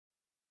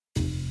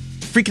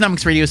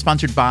Freakonomics Radio is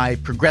sponsored by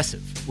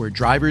Progressive, where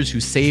drivers who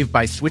save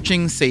by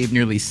switching save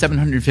nearly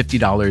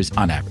 $750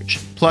 on average.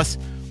 Plus,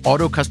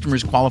 auto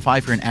customers qualify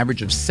for an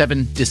average of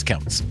 7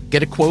 discounts.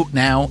 Get a quote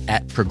now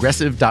at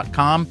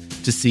progressive.com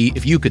to see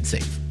if you could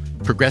save.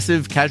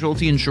 Progressive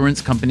Casualty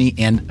Insurance Company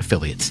and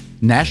Affiliates.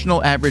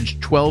 National average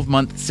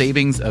 12-month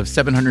savings of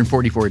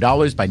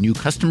 $744 by new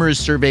customers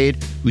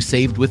surveyed who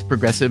saved with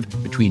Progressive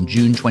between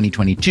June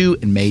 2022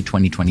 and May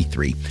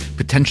 2023.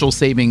 Potential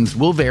savings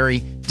will vary.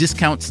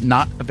 Discounts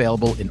not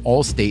available in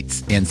all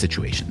states and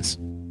situations.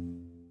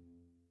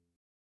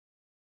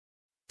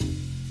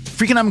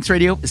 Freakonomics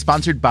Radio is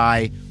sponsored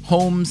by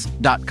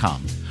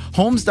Homes.com.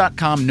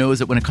 Homes.com knows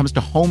that when it comes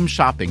to home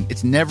shopping,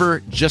 it's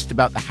never just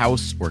about the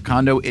house or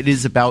condo. It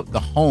is about the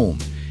home.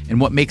 And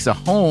what makes a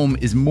home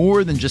is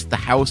more than just the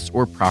house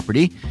or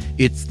property.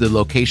 It's the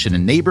location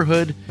and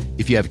neighborhood.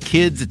 If you have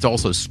kids, it's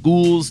also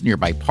schools,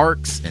 nearby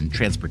parks, and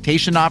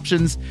transportation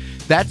options.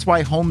 That's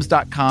why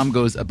Homes.com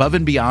goes above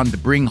and beyond to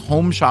bring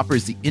home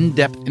shoppers the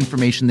in-depth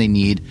information they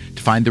need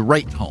to find the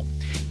right home.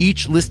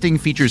 Each listing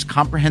features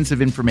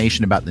comprehensive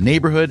information about the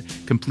neighborhood,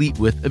 complete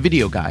with a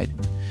video guide.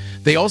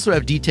 They also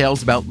have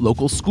details about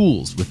local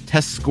schools with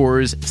test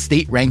scores,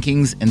 state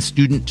rankings, and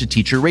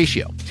student-to-teacher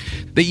ratio.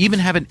 They even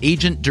have an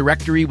agent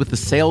directory with the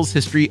sales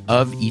history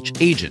of each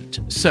agent.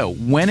 So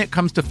when it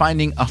comes to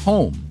finding a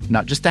home,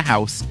 not just a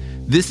house,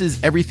 this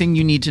is everything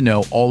you need to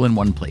know all in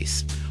one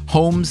place.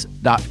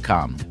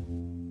 Homes.com.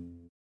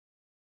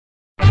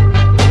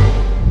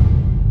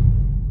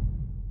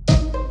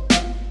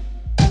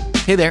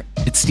 Hey there,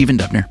 it's Stephen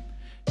Dubner.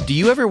 Do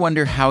you ever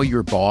wonder how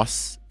your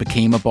boss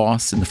became a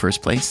boss in the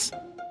first place?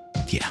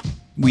 Yeah,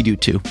 we do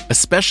too,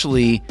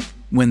 especially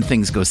when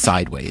things go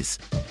sideways.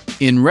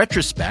 In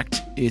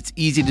retrospect, it's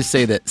easy to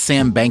say that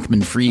Sam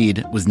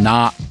Bankman-Fried was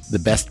not the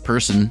best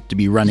person to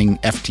be running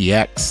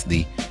FTX,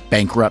 the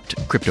bankrupt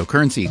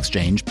cryptocurrency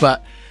exchange,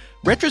 but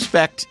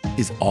retrospect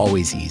is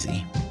always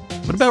easy.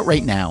 What about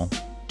right now?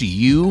 Do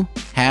you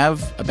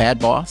have a bad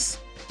boss?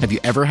 Have you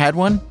ever had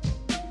one?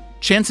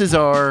 Chances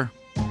are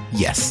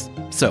yes.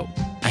 So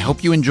I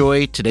hope you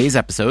enjoy today's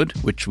episode,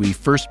 which we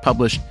first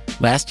published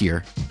last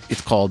year.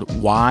 It's called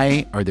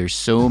Why Are There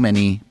So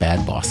Many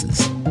Bad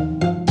Bosses?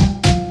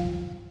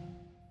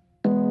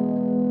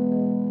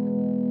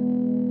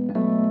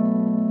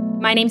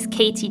 My name's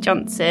Katie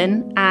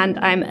Johnson, and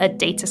I'm a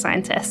data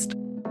scientist.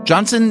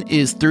 Johnson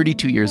is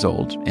 32 years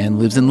old and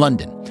lives in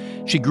London.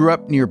 She grew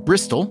up near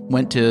Bristol,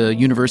 went to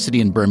university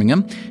in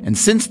Birmingham, and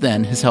since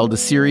then has held a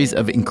series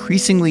of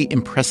increasingly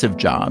impressive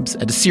jobs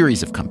at a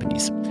series of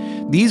companies.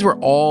 These were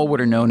all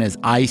what are known as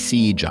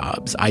IC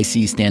jobs,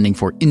 IC standing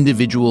for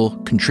individual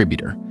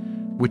contributor,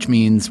 which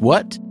means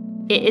what?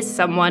 It is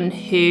someone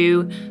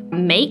who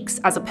makes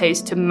as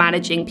opposed to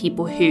managing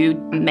people who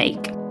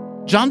make.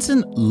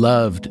 Johnson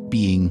loved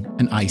being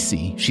an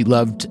IC. She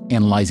loved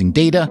analyzing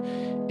data,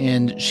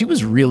 and she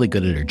was really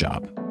good at her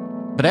job.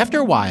 But after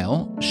a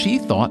while, she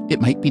thought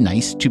it might be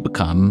nice to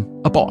become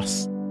a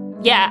boss.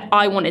 Yeah,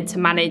 I wanted to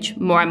manage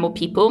more and more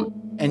people.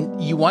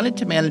 And you wanted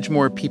to manage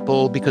more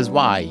people because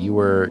why? You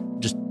were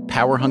just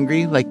power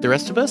hungry like the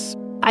rest of us?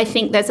 I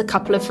think there's a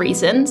couple of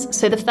reasons.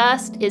 So the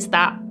first is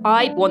that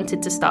I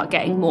wanted to start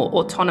getting more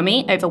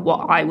autonomy over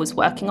what I was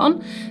working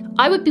on.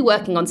 I would be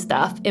working on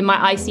stuff in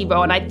my IC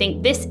role, and I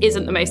think this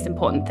isn't the most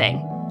important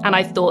thing. And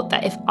I thought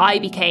that if I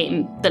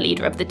became the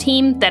leader of the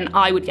team, then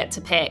I would get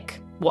to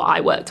pick what I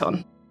worked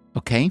on.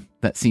 Okay,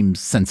 that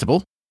seems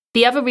sensible.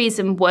 The other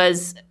reason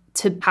was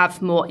to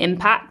have more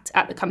impact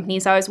at the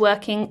companies I was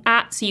working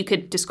at. So you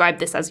could describe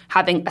this as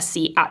having a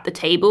seat at the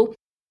table.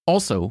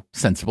 Also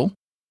sensible.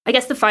 I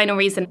guess the final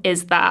reason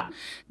is that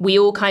we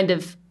all kind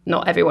of,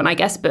 not everyone, I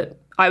guess, but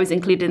I was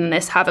included in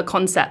this, have a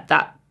concept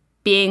that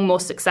being more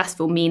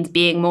successful means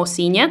being more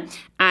senior.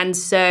 And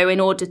so in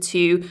order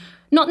to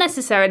not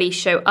necessarily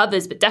show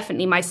others, but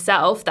definitely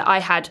myself, that I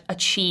had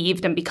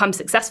achieved and become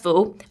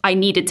successful, I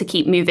needed to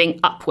keep moving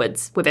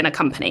upwards within a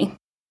company.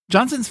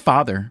 Johnson's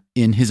father,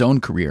 in his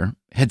own career,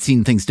 had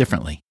seen things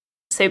differently.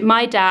 So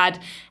my dad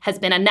has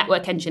been a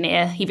network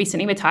engineer. He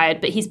recently retired,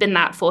 but he's been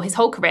that for his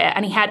whole career.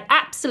 And he had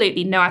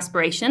absolutely no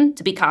aspiration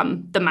to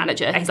become the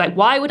manager. He's like,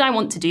 why would I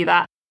want to do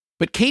that?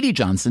 But Katie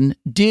Johnson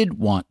did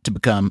want to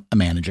become a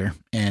manager,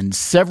 and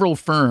several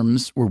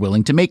firms were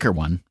willing to make her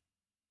one.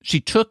 She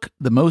took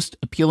the most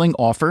appealing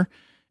offer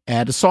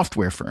at a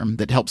software firm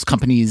that helps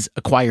companies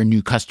acquire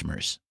new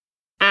customers.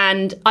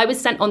 And I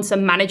was sent on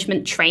some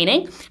management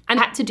training and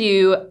had to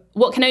do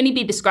what can only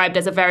be described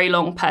as a very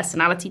long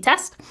personality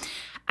test.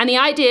 And the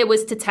idea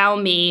was to tell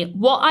me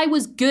what I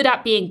was good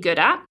at being good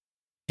at.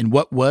 And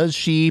what was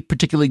she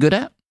particularly good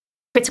at?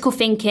 Critical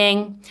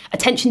thinking,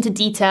 attention to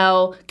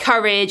detail,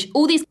 courage,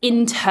 all these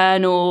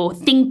internal,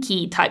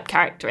 thinky type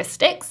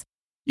characteristics.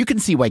 You can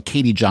see why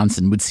Katie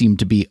Johnson would seem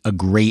to be a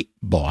great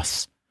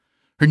boss.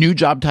 Her new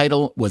job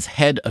title was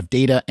Head of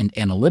Data and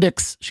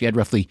Analytics. She had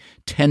roughly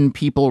 10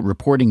 people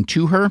reporting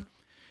to her.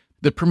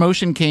 The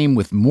promotion came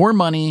with more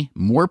money,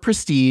 more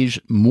prestige,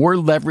 more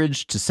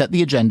leverage to set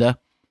the agenda.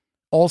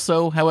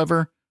 Also,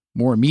 however,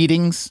 more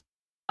meetings.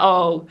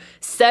 Oh,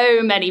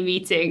 so many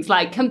meetings.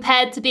 Like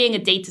compared to being a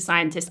data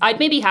scientist, I'd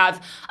maybe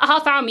have a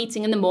half-hour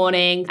meeting in the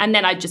morning and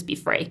then I'd just be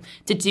free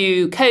to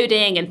do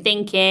coding and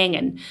thinking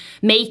and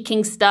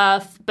making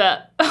stuff.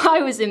 But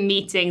I was in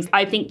meetings.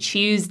 I think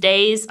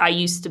Tuesdays, I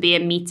used to be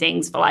in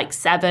meetings for like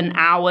 7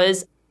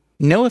 hours.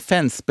 No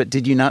offense, but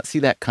did you not see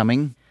that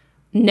coming?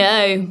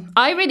 No,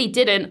 I really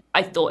didn't.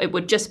 I thought it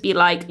would just be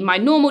like my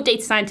normal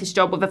data scientist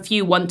job with a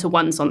few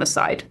one-to-ones on the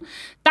side.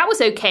 That was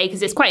okay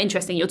because it's quite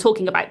interesting. You're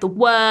talking about the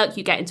work,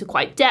 you get into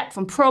quite depth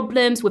on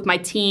problems with my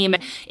team.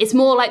 It's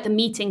more like the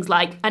meetings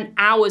like an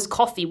hour's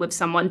coffee with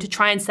someone to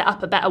try and set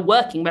up a better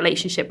working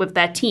relationship with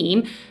their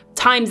team.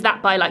 Times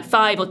that by like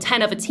 5 or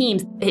 10 other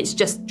teams, it's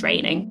just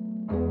draining.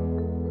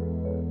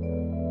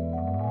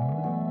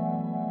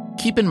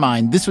 Keep in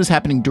mind, this was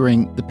happening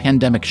during the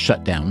pandemic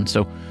shutdown,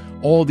 so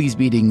all these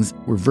meetings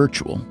were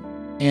virtual.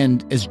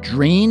 And as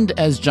drained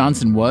as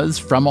Johnson was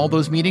from all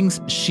those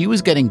meetings, she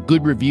was getting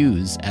good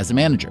reviews as a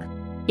manager.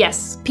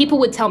 Yes, people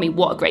would tell me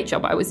what a great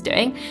job I was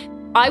doing.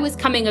 I was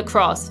coming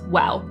across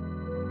well.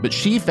 But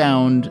she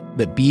found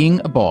that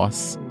being a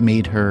boss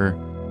made her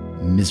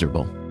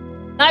miserable.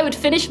 I would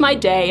finish my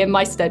day in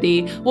my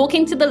study, walk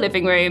into the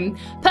living room,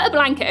 put a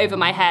blanket over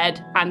my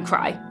head and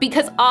cry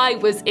because I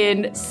was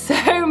in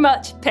so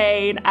much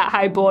pain at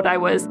how bored I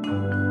was.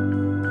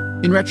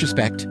 In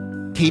retrospect,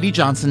 Katie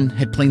Johnson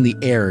had plainly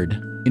erred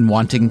in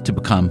wanting to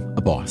become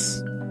a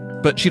boss.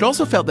 But she'd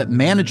also felt that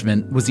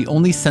management was the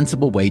only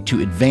sensible way to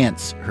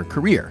advance her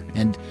career.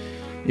 And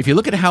if you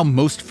look at how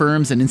most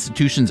firms and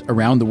institutions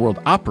around the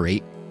world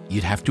operate,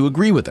 you'd have to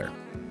agree with her.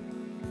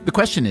 The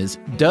question is,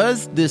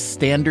 does this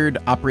standard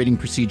operating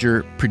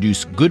procedure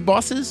produce good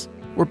bosses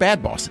or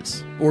bad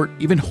bosses, or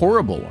even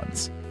horrible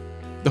ones?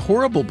 The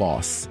horrible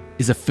boss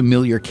is a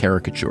familiar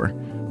caricature.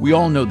 We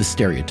all know the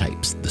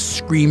stereotypes: the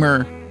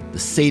screamer, the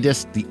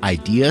sadist, the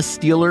idea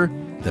stealer,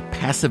 the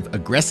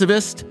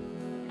passive-aggressivist.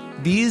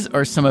 These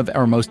are some of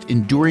our most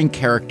enduring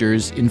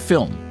characters in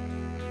film.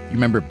 You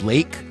remember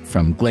Blake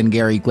from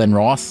Glengarry Glen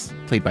Ross,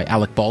 played by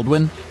Alec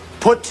Baldwin?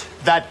 Put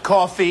that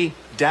coffee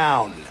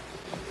down.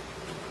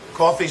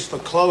 Coffee's for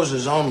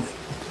closers only.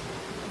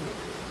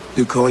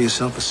 You call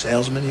yourself a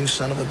salesman, you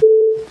son of a...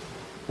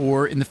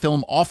 Or in the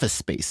film Office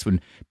Space,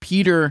 when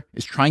Peter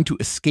is trying to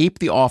escape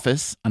the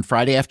office on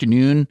Friday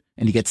afternoon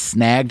and he gets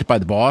snagged by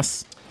the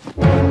boss.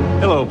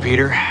 Hello,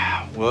 Peter.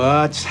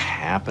 What's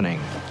happening?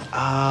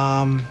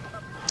 I'm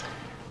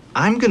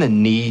gonna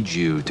need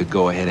you to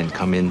go ahead and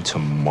come in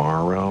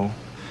tomorrow.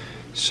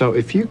 So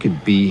if you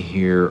could be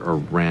here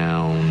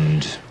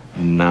around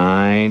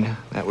 9,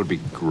 that would be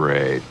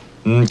great.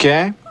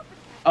 Okay?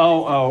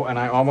 Oh, and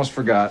I almost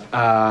forgot.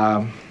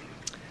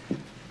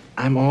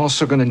 I'm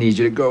also gonna need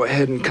you to go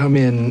ahead and come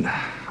in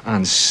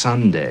on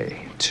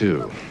Sunday,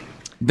 too.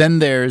 Then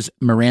there's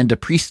Miranda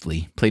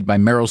Priestley, played by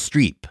Meryl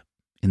Streep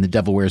in The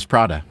Devil Wears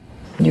Prada.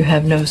 You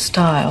have no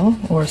style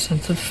or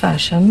sense of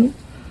fashion.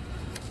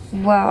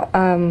 Well,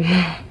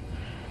 I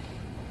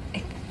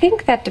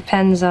think that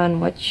depends on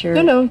what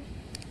you're... No.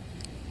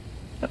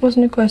 That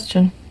wasn't a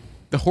question.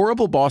 The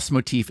horrible boss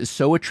motif is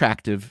so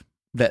attractive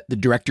that the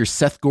director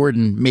Seth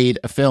Gordon made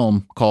a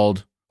film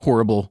called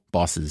Horrible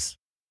Bosses.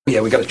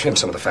 Yeah, we gotta trim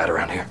some of the fat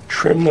around here.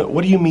 Trim the...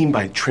 What do you mean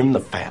by trim the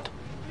fat?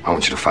 I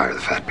want you to fire the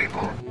fat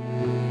people.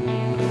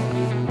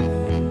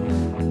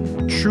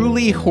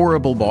 Truly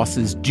horrible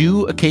bosses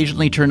do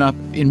occasionally turn up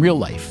in real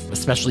life,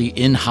 especially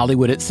in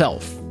Hollywood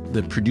itself.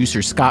 The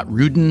producer Scott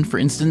Rudin, for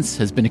instance,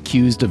 has been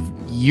accused of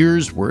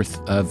years' worth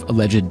of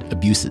alleged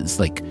abuses,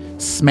 like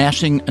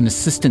smashing an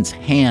assistant's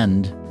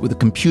hand with a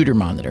computer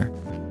monitor.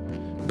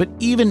 But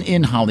even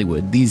in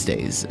Hollywood these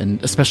days,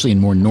 and especially in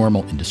more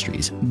normal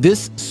industries,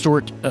 this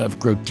sort of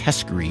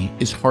grotesquerie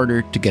is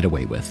harder to get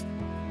away with.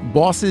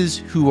 Bosses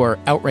who are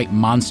outright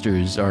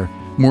monsters are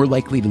more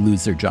likely to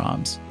lose their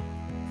jobs.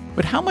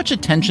 But how much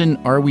attention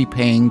are we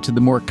paying to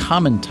the more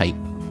common type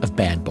of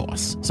bad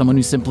boss? Someone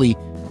who's simply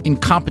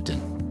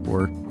incompetent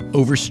or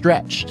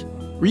overstretched,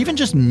 or even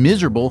just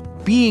miserable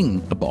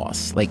being a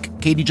boss,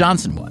 like Katie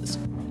Johnson was.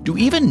 Do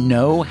we even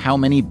know how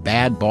many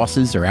bad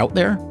bosses are out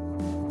there?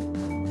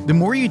 The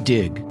more you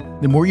dig,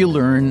 the more you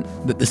learn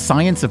that the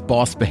science of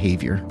boss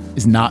behavior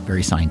is not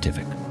very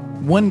scientific.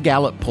 One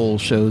Gallup poll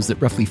shows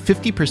that roughly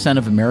 50%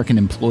 of American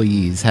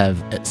employees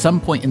have, at some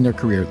point in their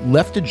career,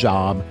 left a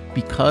job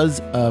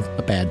because of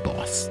a bad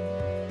boss.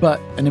 But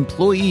an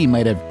employee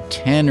might have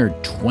 10 or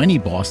 20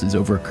 bosses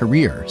over a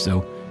career,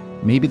 so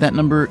maybe that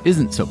number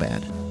isn't so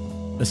bad.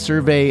 A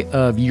survey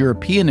of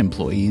European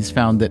employees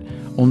found that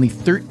only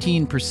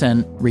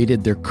 13%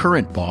 rated their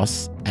current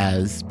boss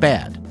as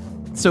bad.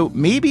 So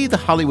maybe the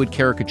Hollywood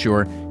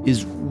caricature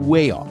is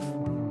way off.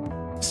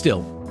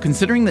 Still,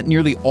 considering that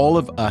nearly all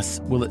of us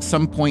will at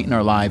some point in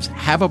our lives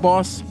have a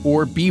boss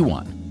or be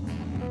one,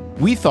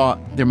 we thought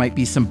there might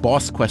be some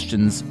boss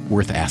questions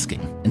worth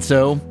asking. And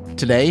so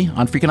today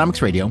on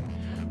Freakonomics Radio,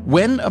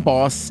 when a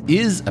boss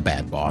is a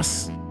bad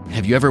boss,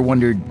 have you ever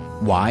wondered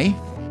why?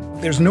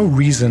 There's no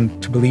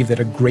reason to believe that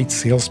a great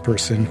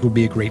salesperson will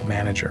be a great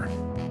manager.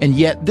 And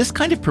yet this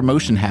kind of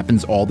promotion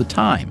happens all the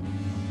time.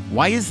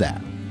 Why is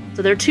that?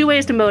 So there are two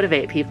ways to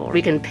motivate people.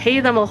 We can pay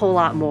them a whole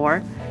lot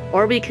more,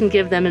 or we can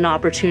give them an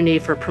opportunity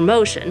for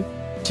promotion.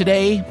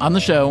 Today on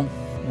the show,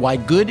 why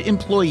good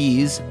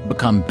employees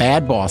become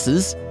bad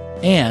bosses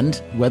and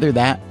whether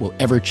that will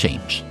ever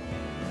change.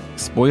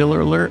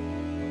 Spoiler alert,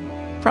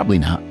 probably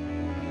not.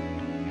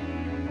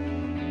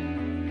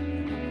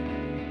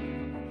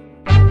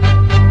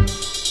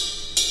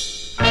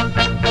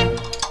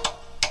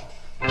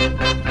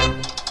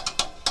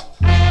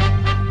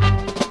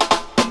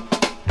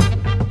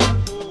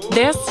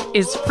 This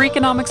is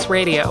Freakonomics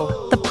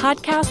Radio, the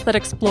podcast that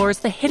explores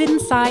the hidden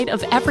side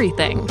of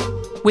everything,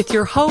 with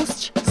your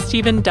host,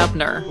 Stephen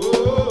Dubner.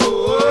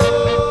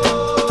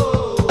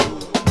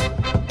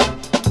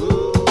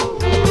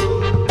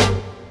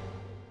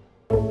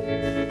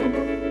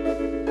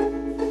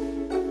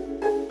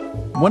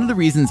 One of the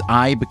reasons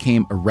I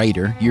became a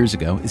writer years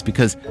ago is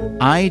because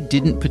I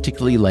didn't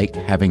particularly like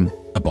having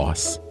a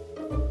boss.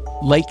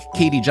 Like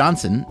Katie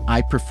Johnson,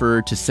 I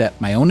prefer to set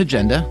my own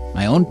agenda,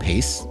 my own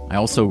pace. I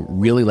also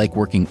really like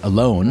working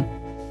alone.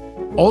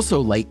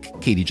 Also,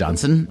 like Katie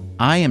Johnson,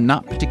 I am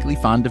not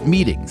particularly fond of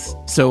meetings,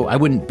 so I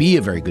wouldn't be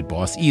a very good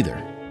boss either.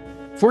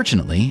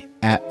 Fortunately,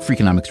 at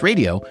Freakonomics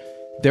Radio,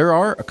 there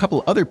are a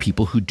couple other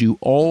people who do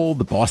all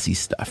the bossy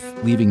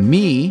stuff, leaving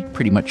me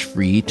pretty much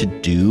free to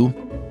do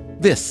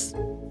this,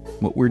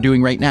 what we're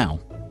doing right now,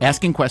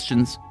 asking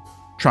questions,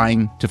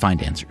 trying to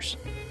find answers.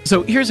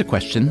 So here's a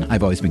question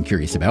I've always been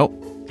curious about.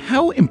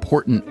 How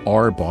important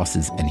are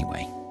bosses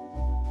anyway?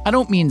 I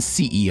don't mean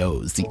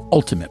CEOs, the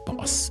ultimate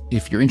boss.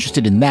 If you're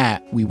interested in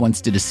that, we once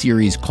did a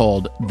series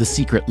called The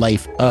Secret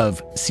Life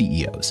of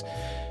CEOs.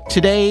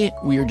 Today,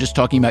 we are just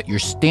talking about your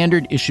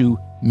standard issue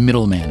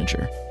middle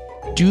manager.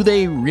 Do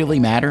they really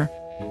matter?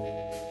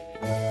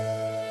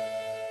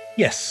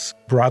 Yes,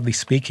 broadly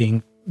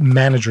speaking,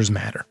 managers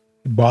matter.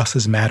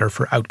 Bosses matter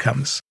for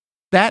outcomes.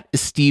 That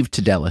is Steve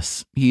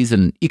Tadelis. He's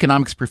an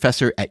economics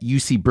professor at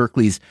UC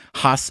Berkeley's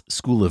Haas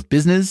School of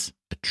Business,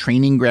 a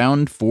training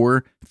ground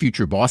for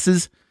future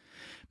bosses.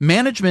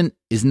 Management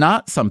is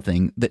not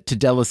something that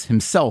Tadelis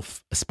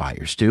himself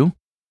aspires to.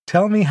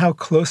 Tell me how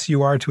close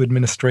you are to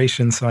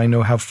administration so I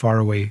know how far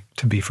away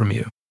to be from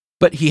you.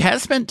 But he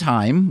has spent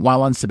time,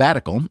 while on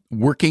sabbatical,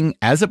 working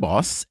as a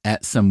boss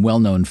at some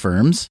well-known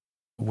firms.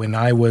 When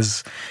I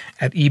was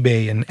at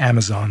eBay and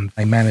Amazon,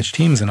 I managed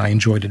teams and I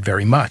enjoyed it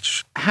very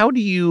much. How do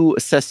you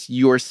assess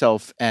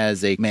yourself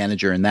as a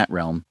manager in that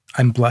realm?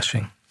 I'm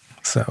blushing,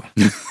 so.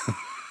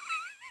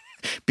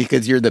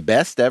 Because you're the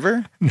best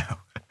ever? No,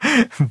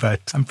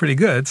 but I'm pretty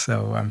good,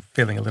 so I'm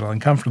feeling a little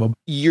uncomfortable.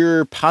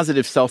 Your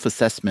positive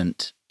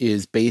self-assessment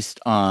is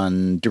based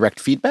on direct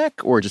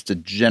feedback or just a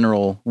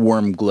general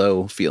warm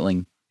glow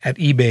feeling? At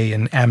eBay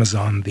and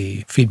Amazon,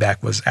 the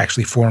feedback was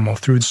actually formal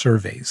through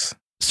surveys.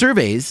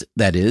 Surveys,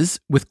 that is,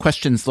 with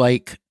questions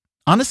like,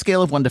 on a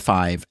scale of 1 to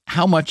 5,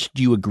 how much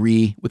do you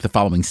agree with the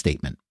following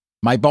statement?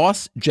 My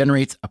boss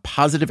generates a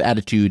positive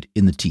attitude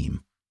in the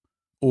team.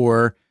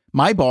 Or,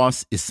 my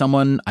boss is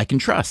someone I can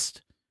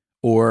trust.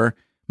 Or,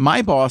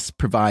 my boss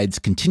provides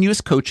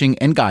continuous coaching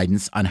and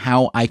guidance on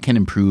how I can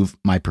improve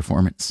my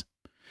performance.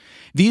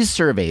 These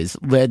surveys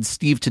led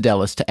Steve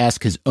Tadelis to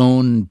ask his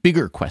own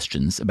bigger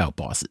questions about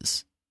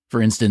bosses. For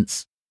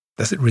instance,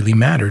 does it really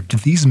matter? Do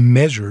these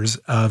measures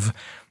of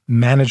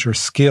manager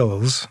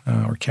skills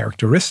or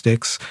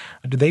characteristics,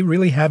 do they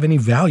really have any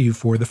value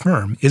for the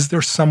firm? Is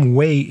there some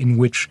way in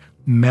which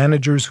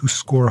managers who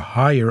score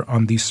higher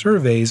on these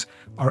surveys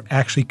are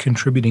actually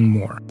contributing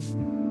more?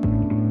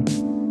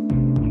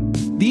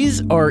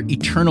 These are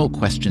eternal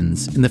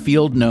questions in the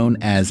field known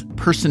as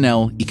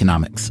personnel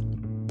economics.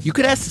 You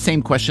could ask the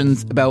same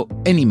questions about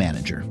any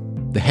manager,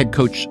 the head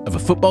coach of a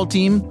football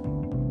team,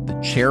 the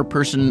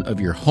chairperson of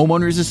your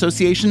homeowners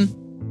association,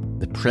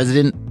 the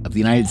president of the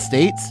United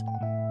States.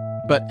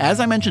 But as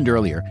I mentioned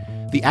earlier,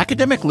 the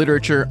academic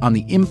literature on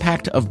the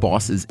impact of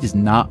bosses is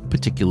not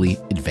particularly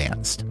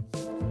advanced.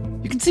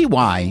 You can see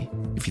why,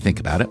 if you think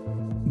about it.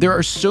 There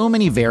are so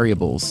many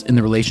variables in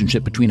the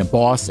relationship between a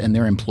boss and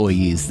their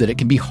employees that it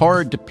can be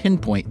hard to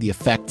pinpoint the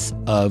effects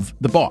of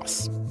the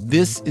boss.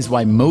 This is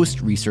why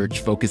most research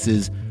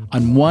focuses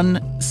on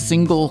one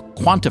single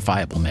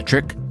quantifiable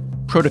metric,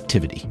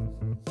 productivity.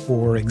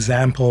 For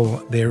example,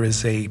 there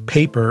is a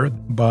paper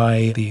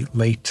by the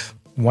late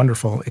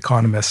wonderful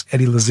economist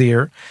Eddie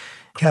Lazier,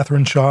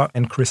 Catherine Shaw,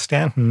 and Chris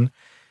Stanton,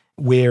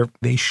 where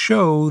they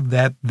show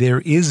that there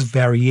is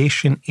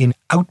variation in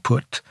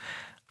output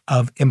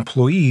of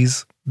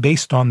employees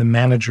based on the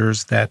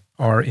managers that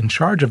are in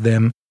charge of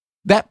them.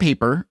 That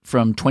paper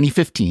from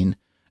 2015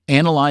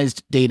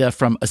 analyzed data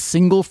from a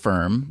single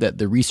firm that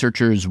the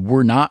researchers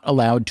were not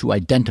allowed to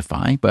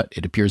identify, but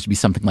it appears to be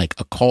something like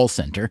a call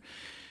center.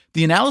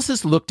 The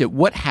analysis looked at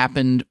what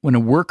happened when a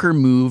worker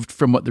moved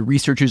from what the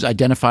researchers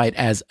identified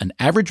as an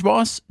average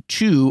boss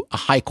to a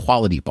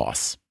high-quality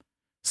boss.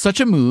 Such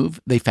a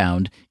move, they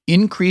found,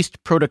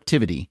 increased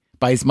productivity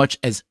by as much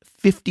as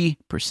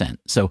 50%.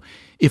 So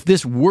if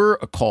this were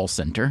a call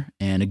center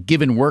and a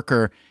given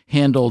worker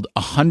handled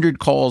 100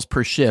 calls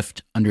per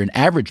shift under an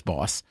average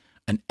boss,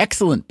 an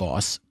excellent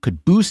boss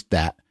could boost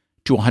that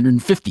to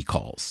 150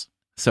 calls.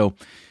 So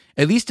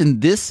at least in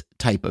this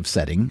type of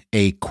setting,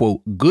 a,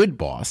 quote, good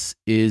boss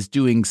is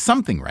doing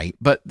something right,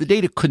 but the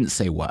data couldn't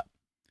say what.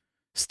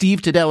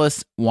 Steve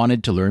Tadelis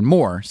wanted to learn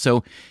more,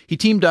 so he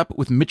teamed up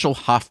with Mitchell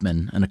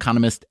Hoffman, an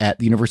economist at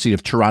the University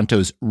of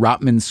Toronto's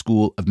Rotman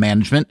School of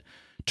Management,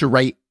 to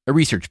write a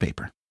research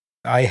paper.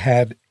 I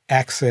had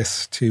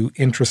access to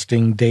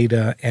interesting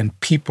data and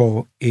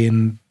people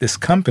in this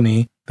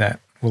company that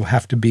will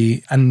have to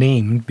be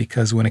unnamed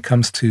because when it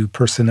comes to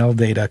personnel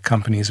data,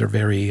 companies are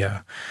very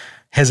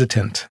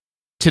hesitant.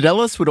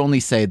 Tadelis would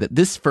only say that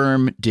this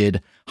firm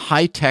did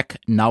high-tech,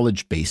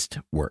 knowledge-based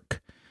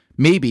work.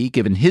 Maybe,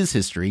 given his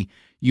history,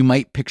 you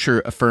might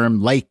picture a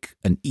firm like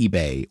an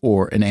eBay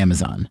or an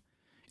Amazon.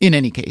 In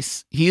any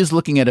case, he is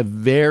looking at a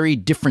very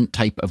different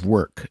type of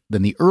work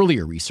than the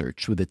earlier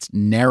research with its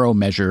narrow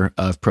measure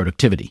of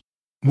productivity.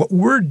 What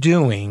we're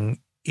doing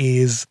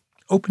is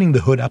opening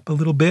the hood up a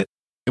little bit.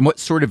 And what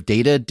sort of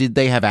data did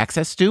they have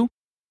access to?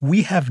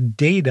 We have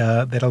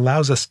data that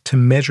allows us to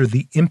measure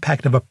the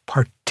impact of a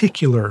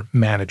particular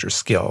manager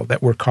skill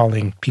that we're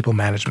calling people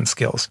management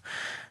skills,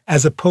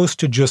 as opposed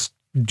to just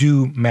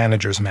do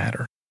managers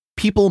matter.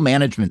 People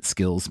management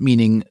skills,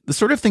 meaning the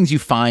sort of things you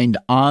find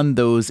on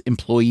those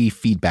employee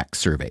feedback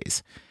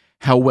surveys.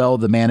 How well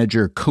the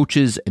manager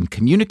coaches and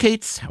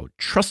communicates, how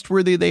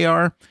trustworthy they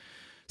are.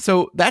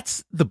 So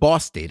that's the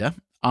boss data.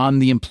 On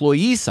the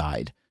employee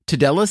side,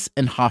 Tadelis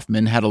and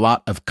Hoffman had a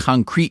lot of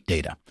concrete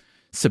data.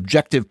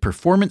 Subjective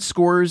performance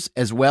scores,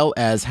 as well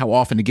as how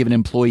often a given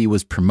employee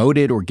was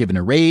promoted or given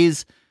a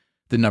raise,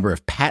 the number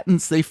of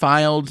patents they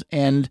filed,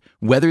 and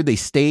whether they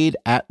stayed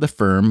at the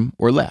firm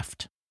or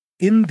left.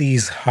 In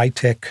these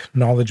high-tech,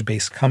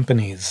 knowledge-based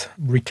companies,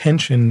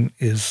 retention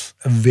is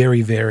a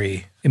very,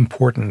 very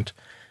important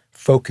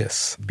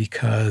focus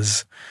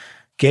because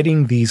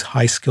getting these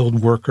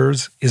high-skilled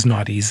workers is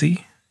not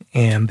easy,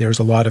 and there's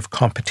a lot of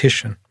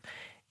competition.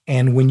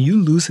 And when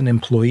you lose an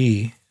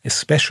employee,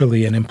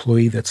 especially an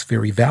employee that's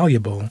very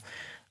valuable,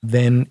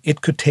 then it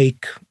could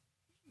take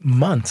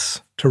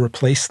months to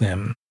replace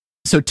them.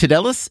 So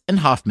Tadelis and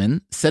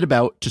Hoffman set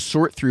about to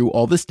sort through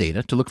all this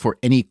data to look for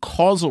any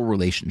causal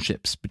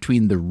relationships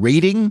between the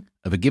rating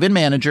of a given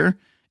manager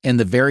and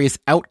the various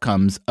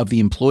outcomes of the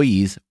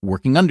employees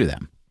working under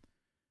them.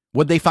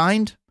 What'd they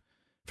find?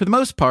 For the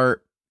most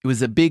part, it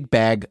was a big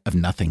bag of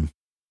nothing.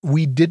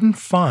 We didn't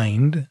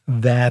find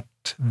that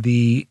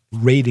the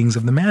ratings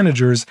of the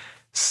managers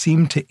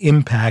seemed to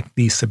impact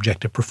the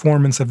subjective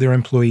performance of their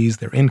employees,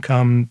 their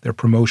income, their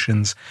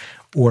promotions,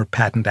 or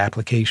patent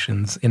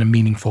applications in a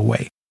meaningful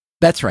way.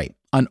 That's right.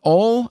 On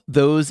all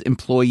those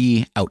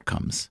employee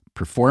outcomes,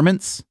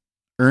 performance,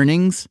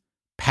 earnings,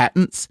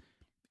 patents,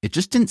 it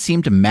just didn't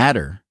seem to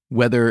matter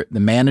whether the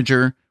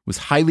manager was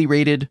highly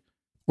rated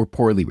or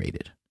poorly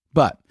rated.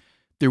 But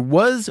there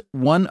was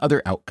one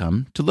other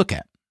outcome to look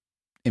at: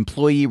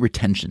 employee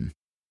retention.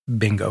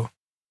 Bingo.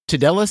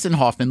 Tadelis and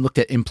Hoffman looked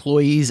at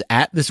employees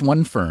at this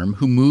one firm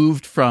who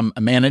moved from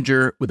a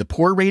manager with a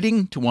poor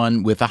rating to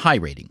one with a high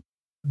rating.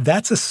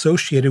 That's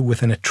associated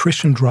with an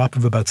attrition drop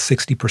of about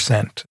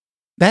 60%.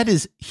 That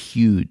is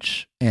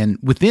huge. And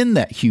within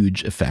that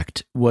huge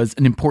effect was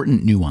an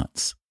important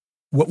nuance.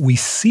 What we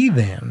see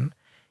then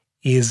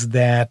is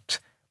that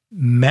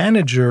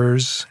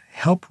managers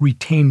help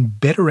retain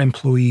better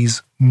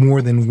employees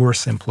more than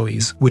worse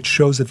employees, which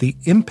shows that the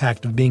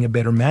impact of being a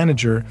better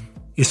manager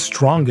is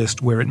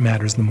strongest where it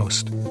matters the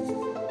most.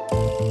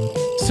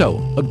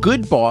 So, a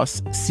good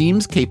boss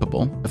seems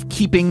capable of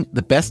keeping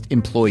the best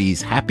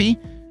employees happy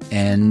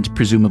and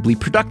presumably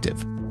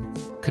productive.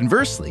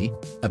 Conversely,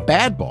 a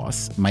bad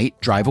boss might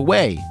drive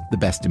away the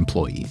best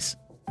employees.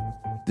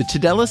 The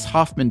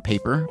Tadelis-Hoffman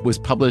paper was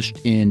published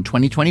in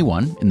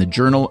 2021 in the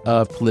Journal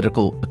of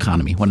Political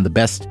Economy, one of the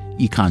best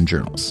econ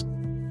journals.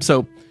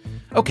 So,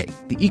 okay,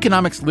 the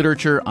economics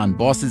literature on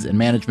bosses and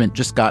management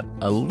just got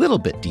a little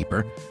bit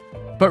deeper.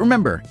 But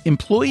remember,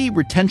 employee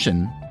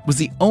retention was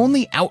the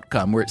only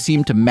outcome where it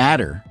seemed to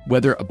matter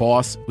whether a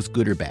boss was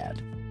good or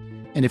bad.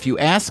 And if you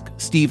ask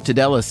Steve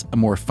Tadelis a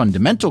more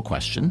fundamental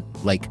question,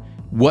 like,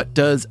 what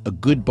does a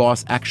good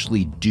boss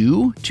actually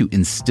do to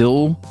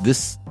instill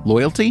this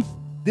loyalty?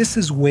 This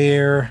is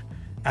where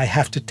I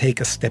have to take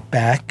a step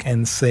back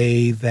and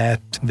say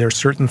that there are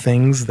certain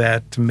things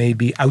that may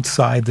be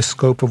outside the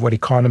scope of what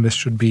economists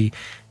should be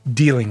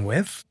dealing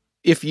with.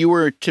 If you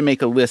were to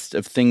make a list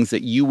of things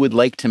that you would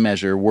like to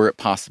measure, were it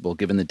possible,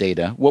 given the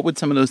data, what would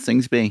some of those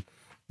things be?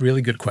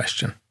 Really good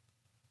question.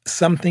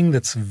 Something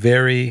that's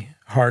very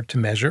hard to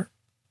measure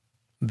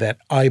that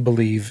I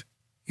believe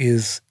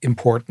is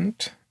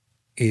important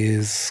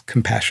is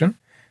compassion.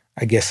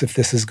 I guess if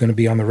this is going to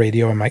be on the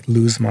radio, I might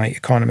lose my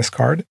economist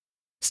card.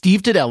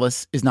 Steve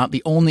Tadelis is not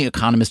the only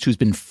economist who's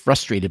been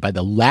frustrated by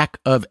the lack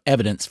of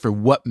evidence for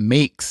what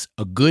makes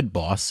a good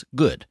boss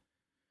good.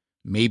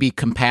 Maybe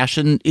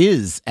compassion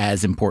is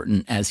as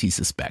important as he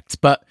suspects,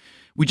 but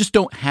we just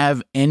don't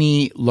have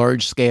any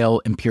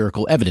large-scale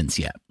empirical evidence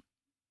yet.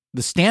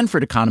 The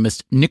Stanford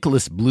economist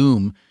Nicholas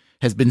Bloom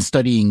has been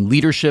studying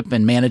leadership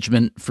and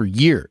management for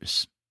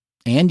years,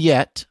 and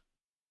yet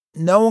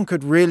no one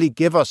could really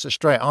give us a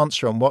straight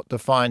answer on what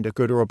defined a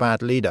good or a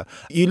bad leader.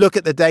 You look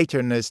at the data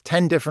and there's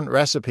 10 different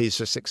recipes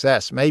for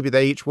success. Maybe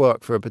they each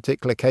work for a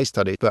particular case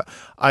study, but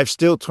I've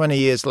still 20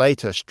 years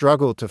later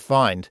struggled to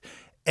find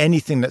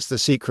anything that's the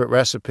secret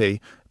recipe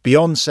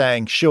beyond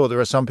saying, sure, there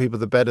are some people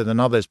that are better than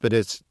others, but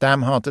it's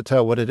damn hard to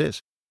tell what it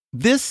is.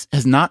 This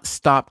has not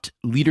stopped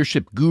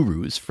leadership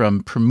gurus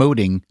from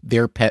promoting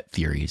their pet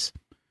theories.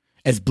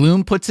 As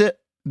Bloom puts it,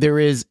 there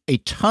is a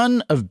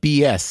ton of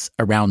BS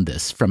around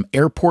this from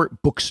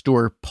airport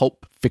bookstore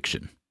pulp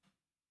fiction.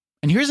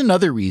 And here's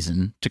another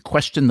reason to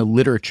question the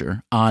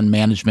literature on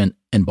management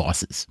and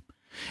bosses.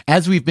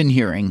 As we've been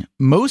hearing,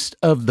 most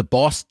of the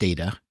boss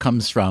data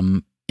comes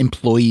from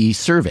employee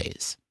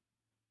surveys.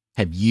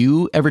 Have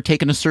you ever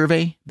taken a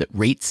survey that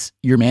rates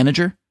your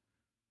manager?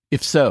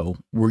 If so,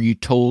 were you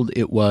told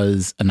it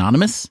was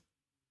anonymous?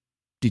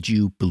 Did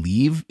you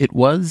believe it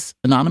was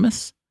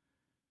anonymous?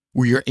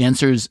 Were your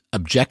answers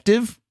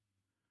objective?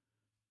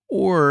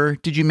 Or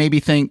did you maybe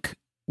think,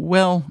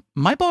 well,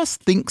 my boss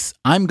thinks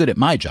I'm good at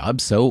my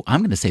job, so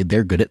I'm going to say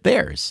they're good at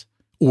theirs.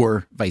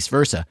 Or vice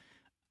versa.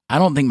 I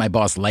don't think my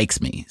boss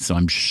likes me, so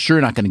I'm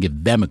sure not going to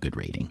give them a good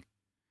rating.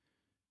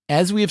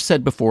 As we have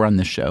said before on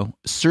this show,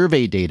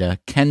 survey data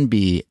can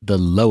be the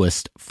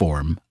lowest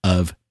form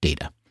of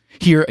data.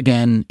 Here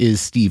again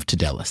is Steve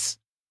Tadelis.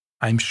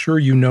 I'm sure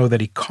you know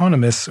that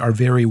economists are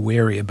very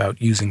wary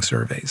about using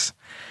surveys.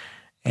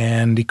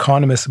 And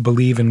economists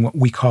believe in what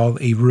we call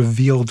a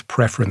revealed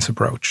preference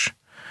approach,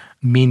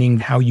 meaning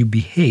how you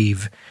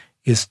behave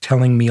is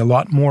telling me a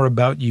lot more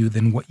about you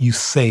than what you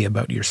say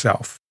about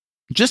yourself.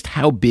 Just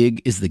how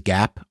big is the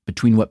gap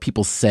between what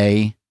people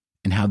say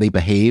and how they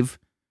behave?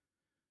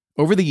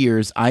 Over the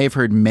years, I have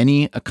heard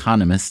many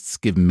economists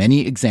give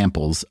many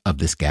examples of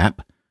this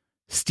gap.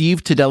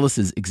 Steve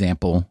Tadelis'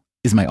 example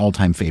is my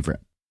all-time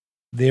favorite.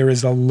 There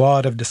is a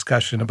lot of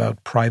discussion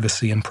about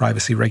privacy and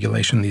privacy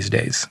regulation these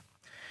days.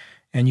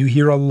 And you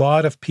hear a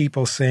lot of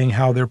people saying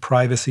how their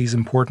privacy is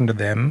important to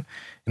them.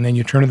 And then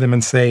you turn to them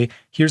and say,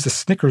 here's a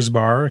Snickers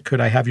bar. Could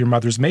I have your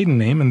mother's maiden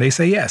name? And they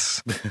say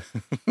yes.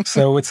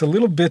 So it's a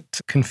little bit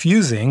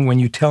confusing when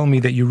you tell me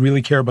that you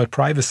really care about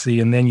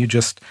privacy and then you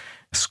just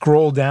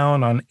scroll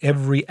down on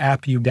every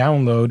app you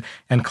download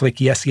and click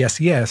yes, yes,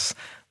 yes.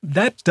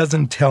 That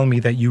doesn't tell me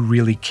that you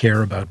really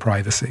care about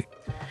privacy.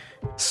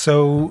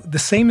 So the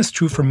same is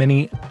true for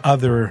many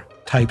other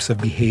types of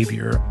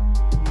behavior.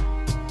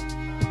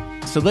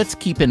 So let's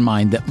keep in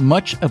mind that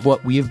much of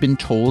what we have been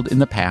told in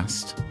the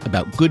past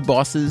about good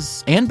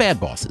bosses and bad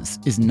bosses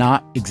is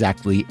not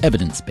exactly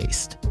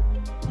evidence-based.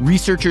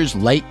 Researchers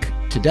like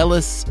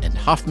Tadelis and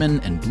Hoffman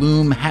and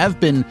Bloom have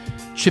been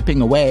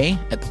chipping away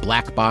at the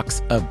black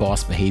box of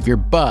boss behavior,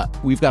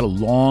 but we've got a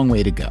long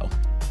way to go.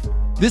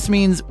 This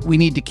means we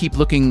need to keep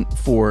looking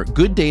for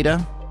good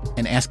data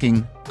and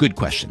asking good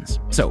questions.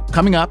 So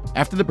coming up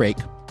after the break,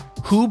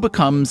 who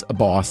becomes a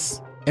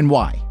boss and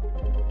why?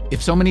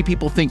 If so many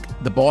people think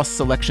the boss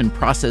selection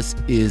process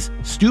is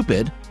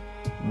stupid,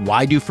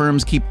 why do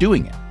firms keep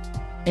doing it?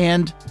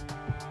 And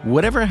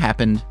whatever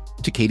happened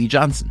to Katie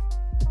Johnson?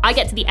 I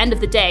get to the end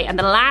of the day and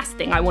the last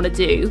thing I want to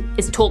do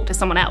is talk to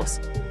someone else.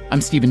 I'm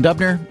Stephen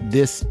Dubner.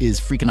 This is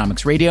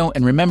Freakonomics Radio.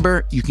 And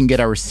remember, you can get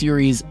our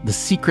series, The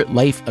Secret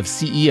Life of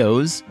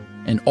CEOs,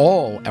 and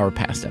all our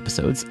past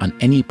episodes on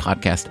any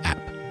podcast app.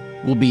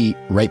 We'll be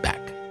right back.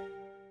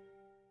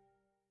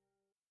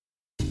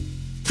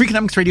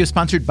 Freakonomics Radio is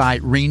sponsored by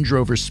Range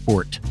Rover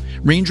Sport.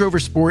 Range Rover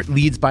Sport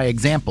leads by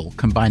example,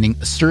 combining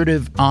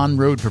assertive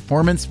on-road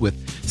performance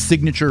with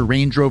signature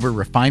Range Rover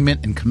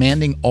refinement and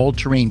commanding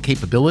all-terrain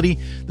capability.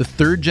 The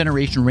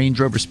third-generation Range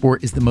Rover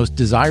Sport is the most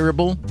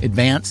desirable,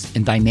 advanced,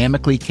 and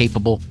dynamically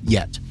capable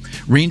yet.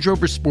 Range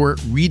Rover Sport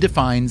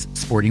redefines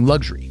sporting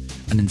luxury,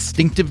 an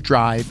instinctive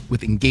drive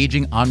with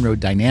engaging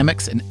on-road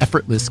dynamics and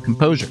effortless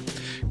composure.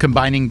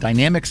 Combining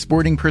dynamic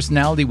sporting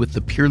personality with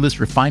the peerless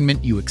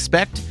refinement you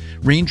expect,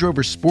 Range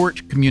Rover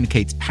Sport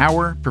communicates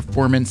power,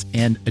 performance,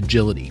 and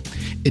agility.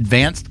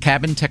 Advanced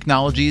cabin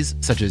technologies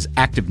such as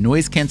active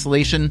noise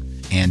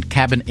cancellation and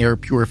cabin air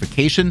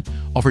purification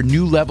offer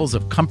new levels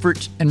of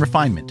comfort and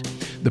refinement.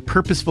 The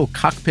purposeful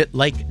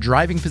cockpit-like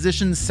driving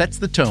position sets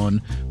the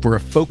tone for a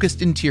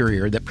focused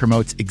interior that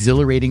promotes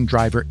exhilarating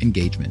driver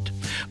engagement.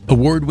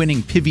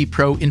 Award-winning Pivi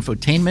Pro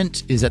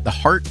infotainment is at the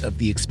heart of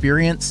the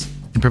experience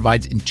and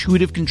provides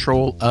intuitive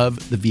control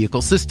of the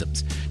vehicle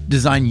systems.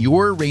 Design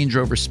your Range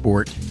Rover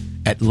Sport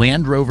at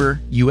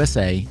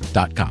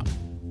LandRoverUSA.com.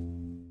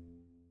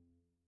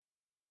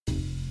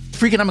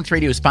 Freakonomics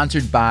Radio is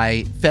sponsored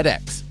by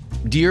FedEx.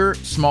 Dear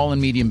small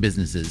and medium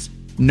businesses,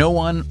 no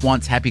one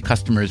wants happy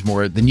customers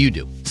more than you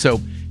do. So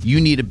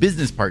you need a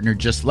business partner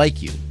just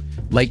like you,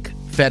 like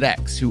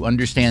FedEx, who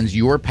understands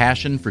your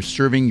passion for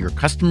serving your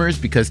customers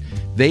because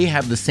they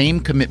have the same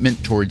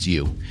commitment towards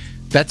you.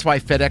 That's why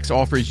FedEx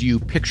offers you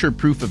picture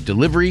proof of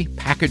delivery,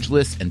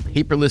 packageless and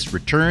paperless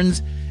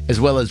returns, as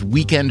well as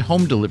weekend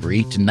home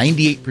delivery to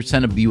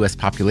 98% of the U.S.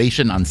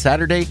 population on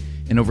Saturday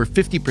and over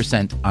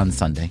 50% on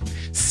Sunday.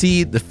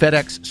 See the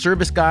FedEx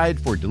service guide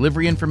for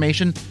delivery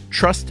information.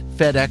 Trust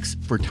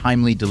FedEx for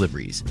timely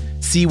deliveries.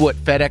 See what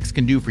FedEx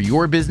can do for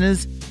your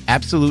business.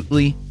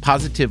 Absolutely,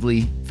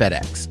 positively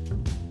FedEx.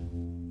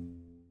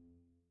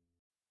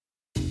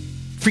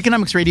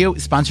 Freakonomics Radio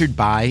is sponsored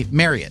by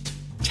Marriott.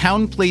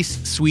 Town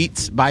Place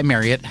Suites by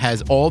Marriott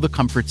has all the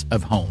comforts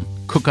of home.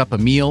 Cook up a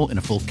meal in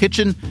a full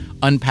kitchen,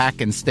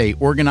 unpack and stay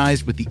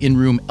organized with the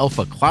in-room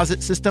Elfa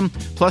closet system,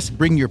 plus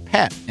bring your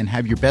pet and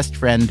have your best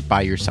friend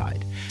by your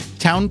side.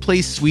 Town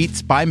Place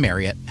Suites by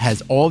Marriott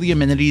has all the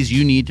amenities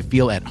you need to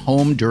feel at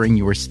home during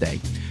your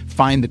stay.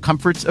 Find the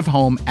comforts of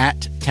home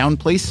at Town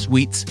Place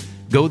Suites.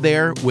 Go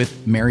there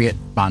with Marriott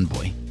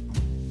Bonvoy.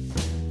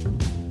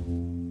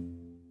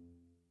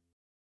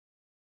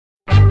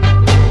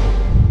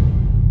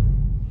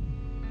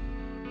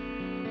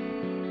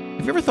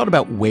 Have you ever thought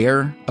about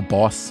where a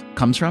boss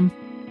comes from?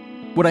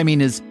 What I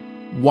mean is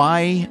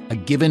why a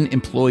given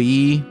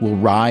employee will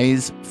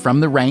rise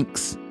from the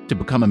ranks to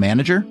become a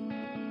manager?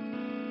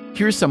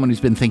 Here's someone who's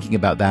been thinking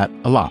about that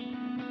a lot.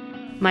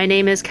 My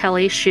name is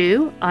Kelly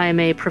Hsu. I'm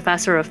a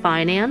professor of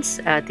finance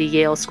at the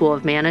Yale School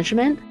of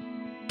Management.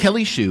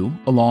 Kelly Hsu,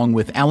 along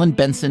with Alan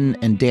Benson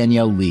and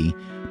Danielle Lee,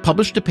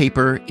 published a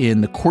paper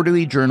in the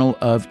Quarterly Journal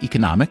of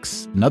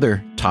Economics,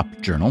 another top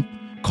journal,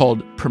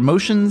 called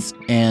Promotions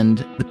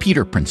and the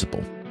Peter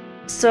Principle.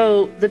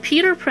 So the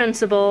Peter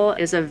Principle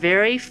is a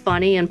very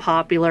funny and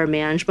popular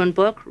management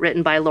book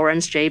written by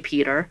Lawrence J.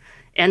 Peter.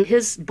 And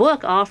his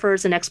book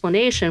offers an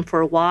explanation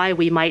for why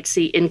we might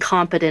see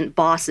incompetent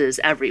bosses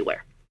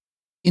everywhere.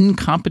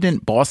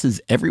 Incompetent bosses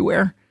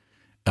everywhere?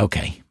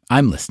 Okay,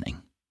 I'm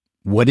listening.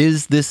 What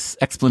is this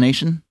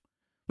explanation?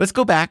 Let's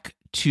go back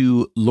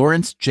to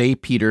Lawrence J.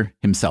 Peter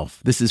himself.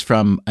 This is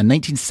from a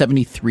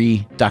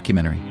 1973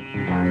 documentary.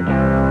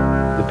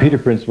 The Peter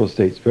Principle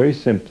states very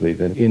simply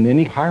that in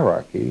any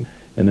hierarchy,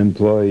 an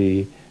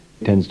employee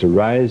tends to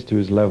rise to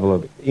his level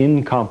of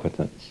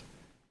incompetence.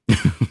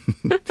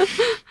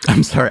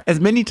 I'm sorry. As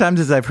many times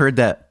as I've heard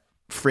that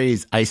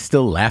phrase, I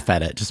still laugh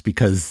at it just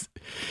because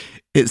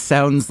it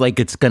sounds like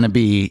it's going to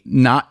be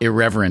not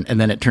irreverent and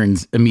then it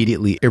turns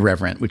immediately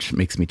irreverent, which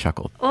makes me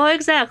chuckle. Oh,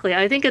 exactly.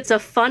 I think it's a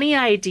funny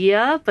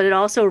idea, but it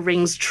also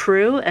rings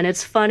true. And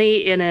it's funny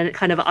in a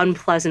kind of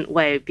unpleasant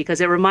way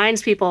because it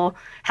reminds people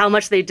how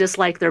much they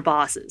dislike their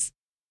bosses.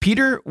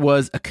 Peter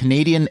was a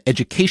Canadian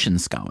education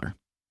scholar.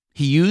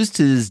 He used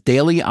his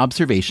daily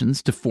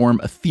observations to form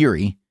a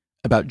theory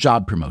about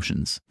job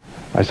promotions.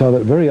 I saw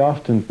that very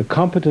often the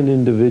competent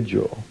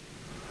individual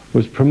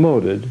was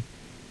promoted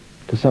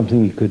to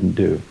something he couldn't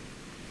do.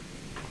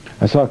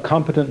 I saw a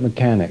competent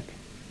mechanic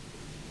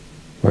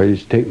where I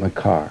used to take my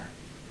car.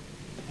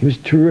 He was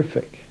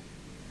terrific.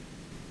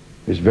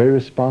 He was very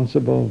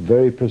responsible,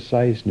 very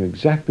precise, knew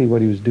exactly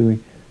what he was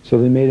doing, so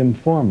they made him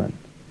foreman.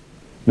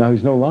 Now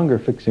he's no longer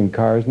fixing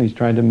cars and he's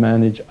trying to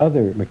manage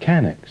other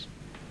mechanics.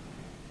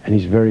 And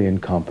he's very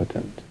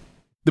incompetent.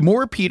 The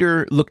more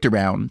Peter looked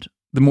around,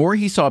 the more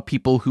he saw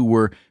people who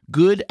were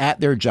good at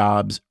their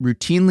jobs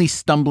routinely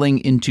stumbling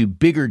into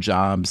bigger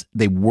jobs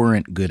they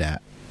weren't good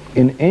at.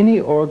 In any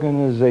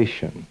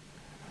organization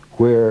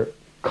where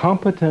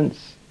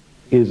competence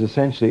is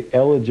essentially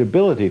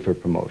eligibility for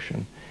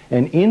promotion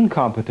and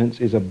incompetence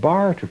is a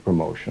bar to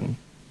promotion,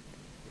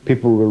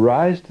 people will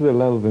rise to the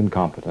level of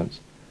incompetence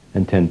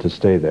and tend to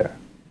stay there.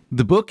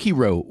 The book he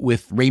wrote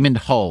with Raymond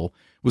Hull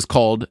was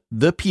called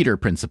The Peter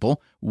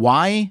Principle: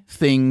 Why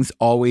Things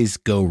Always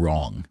Go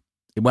Wrong.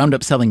 It wound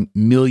up selling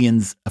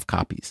millions of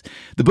copies.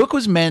 The book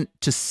was meant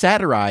to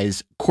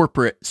satirize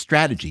corporate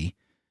strategy.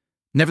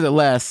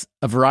 Nevertheless,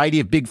 a variety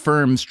of big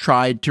firms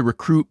tried to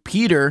recruit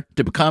Peter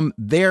to become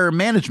their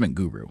management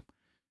guru.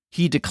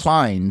 He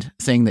declined,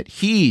 saying that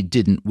he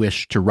didn't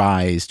wish to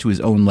rise to his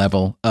own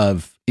level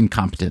of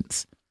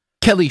incompetence.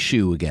 Kelly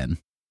Hsu again.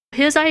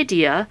 His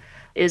idea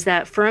is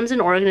that firms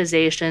and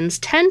organizations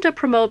tend to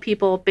promote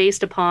people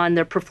based upon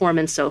their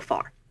performance so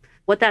far.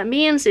 What that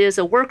means is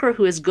a worker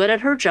who is good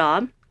at her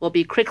job will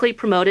be quickly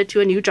promoted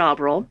to a new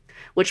job role,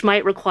 which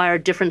might require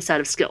a different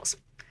set of skills.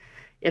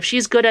 If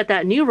she's good at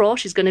that new role,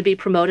 she's going to be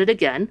promoted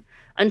again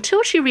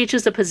until she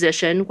reaches a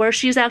position where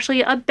she's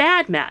actually a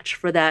bad match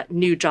for that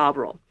new job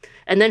role,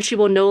 and then she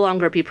will no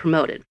longer be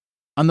promoted.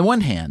 On the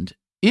one hand,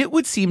 it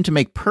would seem to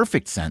make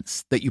perfect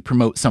sense that you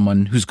promote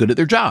someone who's good at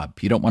their job.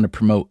 You don't want to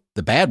promote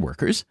the bad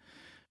workers.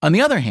 On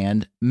the other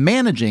hand,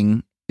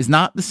 managing is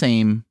not the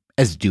same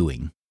as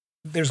doing.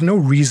 There's no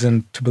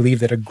reason to believe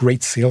that a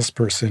great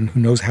salesperson who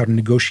knows how to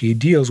negotiate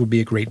deals will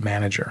be a great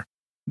manager.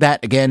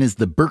 That, again, is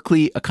the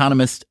Berkeley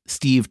economist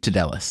Steve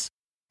Tadelis.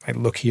 I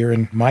look here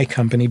in my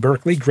company,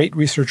 Berkeley. Great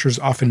researchers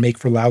often make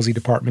for lousy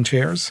department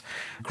chairs.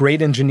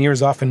 Great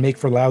engineers often make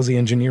for lousy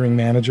engineering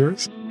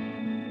managers.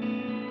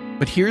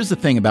 But here's the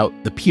thing about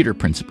the Peter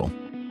Principle.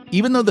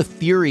 Even though the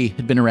theory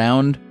had been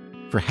around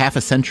for half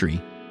a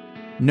century,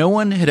 no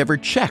one had ever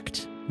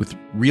checked with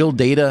real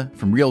data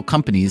from real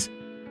companies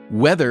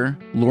whether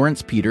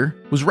Lawrence Peter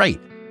was right.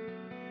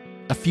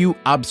 A few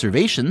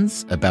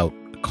observations about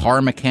a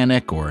car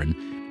mechanic or an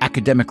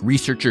academic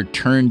researcher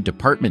turned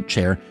department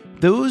chair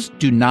those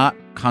do not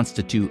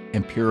constitute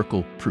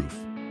empirical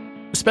proof,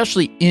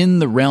 especially in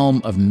the realm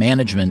of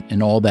management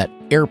and all that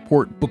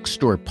airport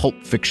bookstore pulp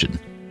fiction.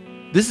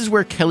 This is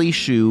where Kelly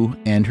Shue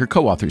and her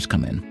co-authors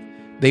come in.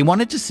 They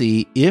wanted to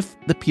see if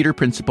the Peter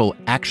Principle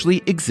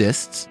actually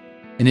exists,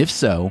 and if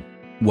so,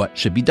 what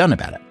should be done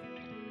about it.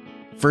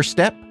 First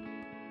step,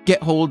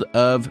 get hold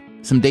of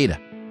some data.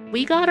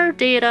 We got our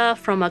data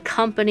from a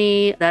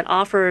company that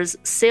offers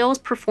sales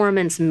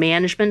performance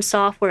management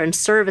software and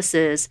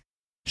services.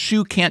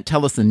 Shue can't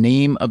tell us the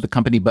name of the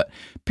company, but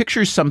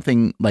picture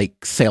something like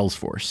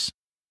Salesforce.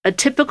 A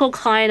typical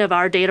client of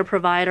our data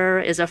provider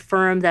is a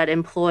firm that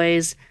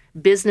employs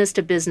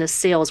business-to-business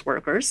sales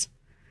workers.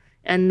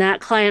 And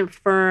that client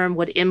firm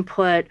would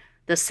input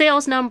the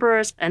sales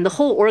numbers and the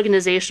whole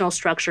organizational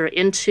structure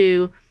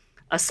into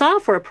a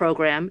software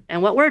program.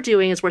 And what we're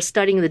doing is we're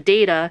studying the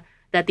data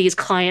that these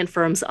client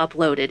firms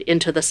uploaded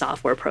into the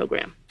software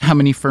program. How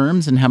many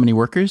firms and how many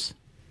workers?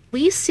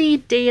 We see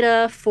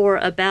data for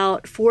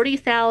about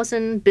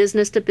 40,000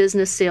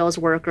 business-to-business sales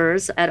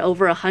workers at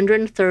over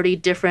 130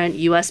 different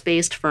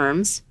U.S.-based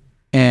firms.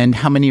 And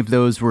how many of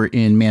those were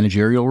in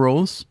managerial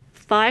roles?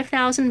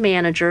 5,000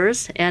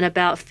 managers and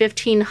about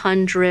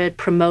 1,500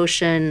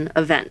 promotion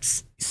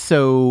events.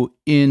 So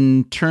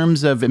in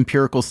terms of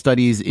empirical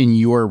studies in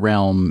your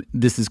realm,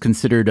 this is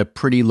considered a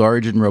pretty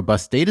large and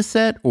robust data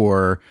set,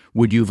 or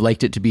would you have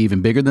liked it to be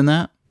even bigger than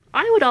that?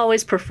 I would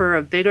always prefer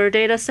a bigger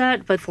data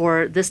set, but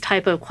for this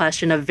type of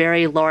question, a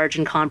very large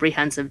and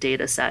comprehensive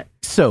data set.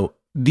 So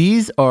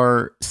these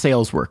are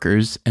sales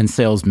workers and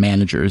sales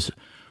managers.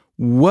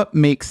 What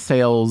makes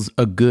sales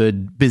a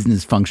good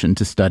business function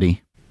to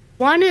study?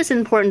 One is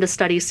important to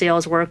study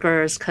sales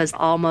workers because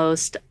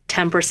almost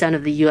 10%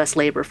 of the U.S.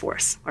 labor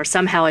force are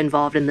somehow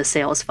involved in the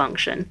sales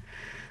function.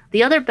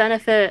 The other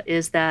benefit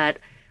is that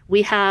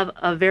we have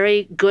a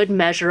very good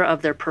measure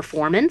of their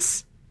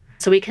performance.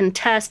 So we can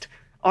test,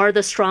 are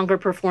the stronger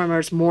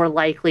performers more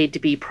likely to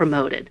be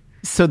promoted?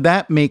 So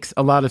that makes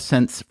a lot of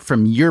sense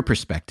from your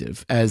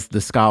perspective as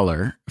the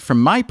scholar.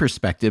 From my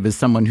perspective, as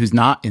someone who's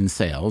not in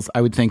sales,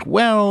 I would think,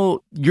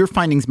 well, your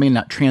findings may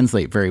not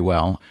translate very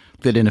well.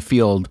 That in a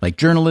field like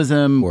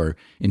journalism or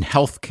in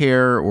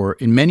healthcare or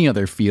in many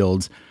other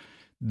fields,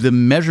 the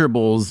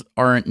measurables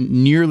aren't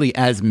nearly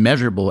as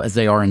measurable as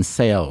they are in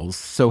sales.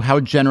 So how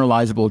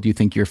generalizable do you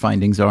think your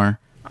findings are?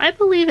 I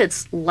believe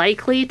it's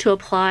likely to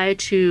apply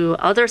to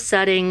other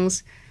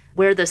settings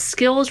where the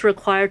skills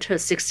required to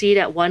succeed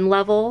at one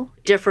level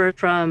differ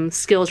from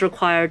skills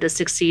required to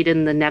succeed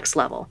in the next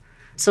level.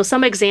 So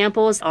some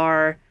examples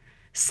are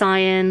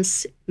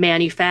science,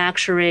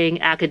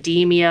 manufacturing,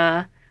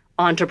 academia,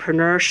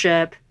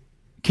 entrepreneurship.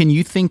 Can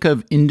you think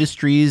of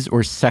industries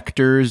or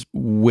sectors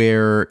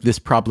where this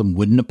problem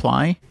wouldn't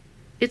apply?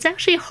 It's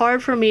actually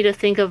hard for me to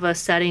think of a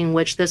setting in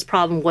which this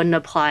problem wouldn't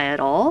apply at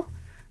all.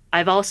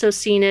 I've also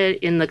seen it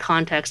in the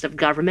context of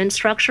government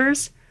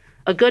structures.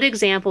 A good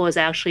example is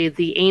actually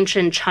the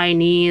ancient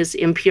Chinese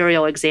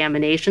imperial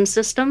examination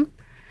system.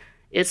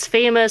 It's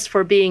famous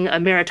for being a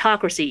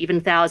meritocracy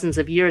even thousands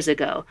of years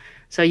ago.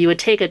 So you would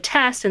take a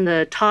test and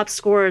the top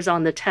scorers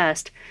on the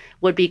test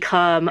would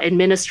become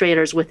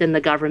administrators within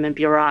the government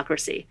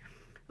bureaucracy.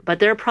 But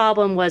their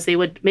problem was they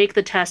would make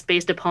the test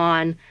based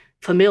upon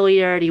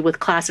familiarity with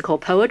classical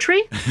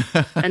poetry.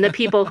 And the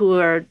people who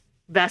are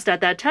best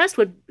at that test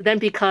would then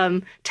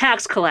become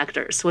tax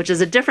collectors, which is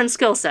a different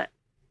skill set.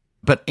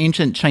 But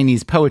ancient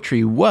Chinese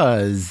poetry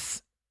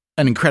was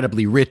an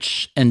incredibly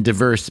rich and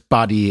diverse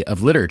body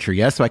of literature,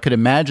 yes? So I could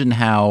imagine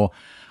how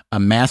a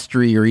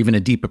mastery or even a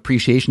deep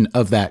appreciation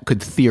of that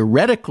could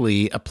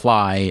theoretically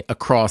apply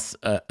across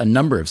a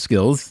number of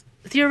skills.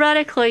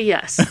 Theoretically,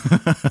 yes.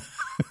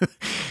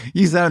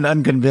 You sound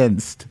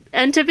unconvinced.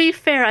 And to be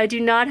fair, I do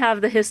not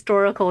have the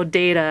historical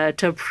data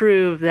to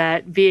prove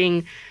that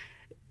being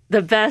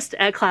the best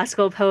at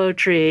classical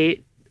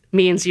poetry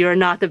means you're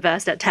not the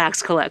best at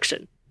tax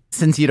collection.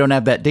 Since you don't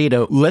have that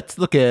data, let's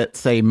look at,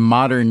 say,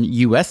 modern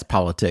U.S.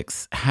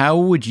 politics. How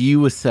would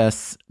you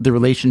assess the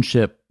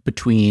relationship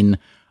between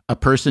a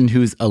person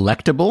who's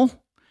electable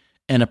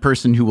and a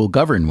person who will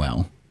govern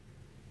well?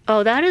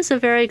 Oh, that is a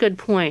very good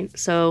point.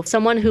 So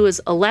someone who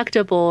is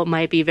electable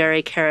might be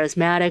very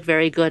charismatic,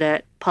 very good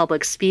at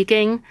public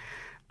speaking,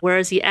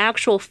 whereas the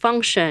actual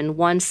function,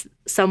 once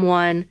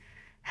someone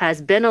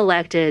has been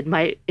elected,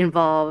 might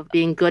involve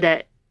being good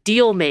at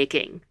deal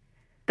making,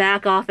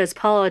 back office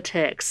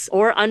politics,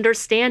 or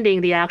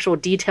understanding the actual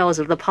details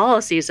of the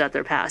policies that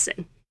they're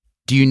passing.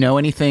 Do you know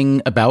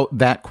anything about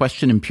that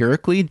question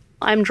empirically?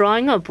 I'm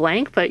drawing a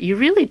blank, but you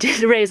really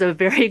did raise a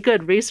very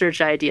good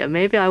research idea.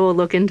 Maybe I will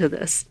look into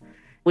this.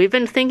 We've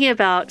been thinking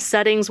about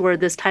settings where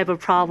this type of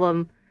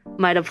problem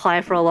might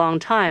apply for a long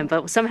time,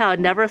 but somehow I'd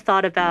never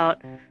thought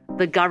about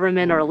the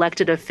government or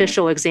elected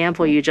official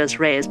example you just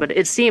raised, but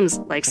it seems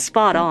like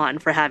spot on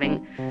for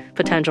having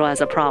potential as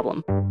a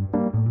problem.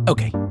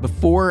 Okay,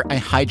 before I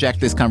hijack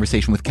this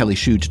conversation with Kelly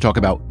Shue to talk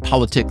about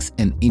politics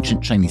and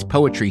ancient Chinese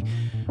poetry,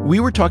 we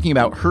were talking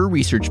about her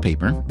research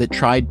paper that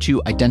tried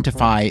to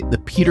identify the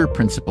Peter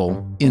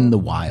Principle in the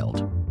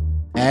wild.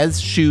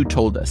 As Shue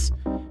told us,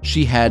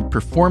 She had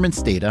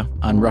performance data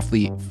on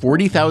roughly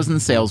 40,000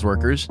 sales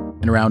workers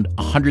and around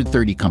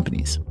 130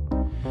 companies.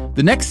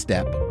 The next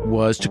step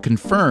was to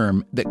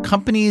confirm that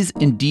companies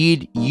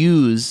indeed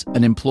use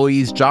an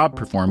employee's job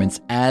performance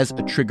as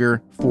a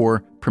trigger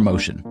for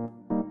promotion.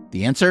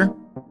 The answer?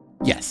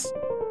 Yes.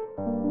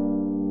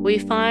 We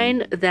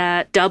find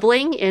that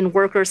doubling in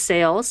worker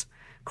sales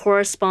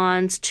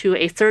corresponds to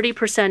a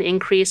 30%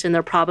 increase in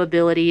their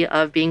probability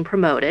of being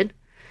promoted.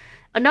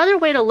 Another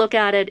way to look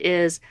at it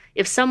is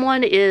if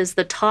someone is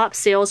the top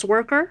sales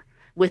worker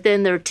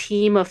within their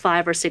team of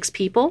 5 or 6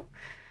 people,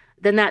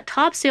 then that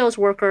top sales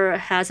worker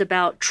has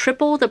about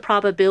triple the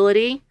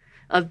probability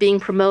of being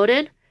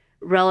promoted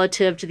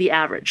relative to the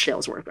average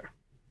sales worker.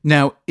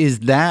 Now,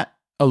 is that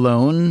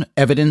alone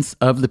evidence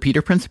of the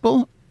Peter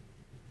Principle?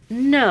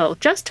 No,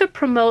 just to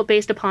promote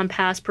based upon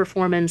past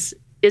performance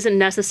isn't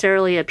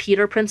necessarily a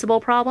Peter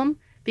Principle problem,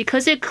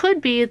 because it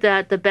could be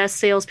that the best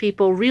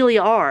salespeople really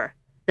are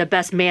the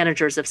best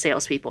managers of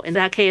salespeople. In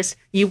that case,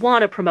 you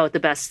want to promote the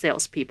best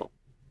salespeople.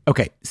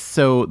 Okay,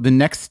 so the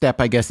next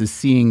step, I guess, is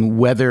seeing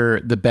whether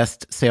the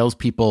best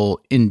salespeople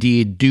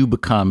indeed do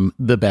become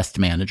the best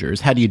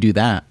managers. How do you do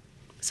that?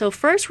 So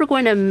first, we're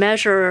going to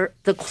measure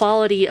the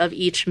quality of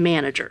each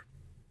manager.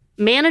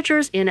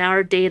 Managers in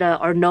our data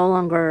are no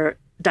longer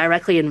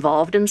directly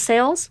involved in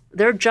sales.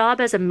 Their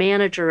job as a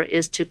manager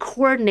is to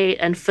coordinate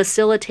and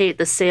facilitate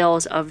the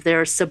sales of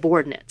their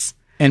subordinates.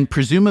 And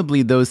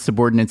presumably those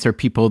subordinates are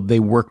people they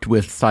worked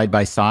with side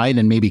by side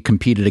and maybe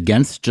competed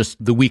against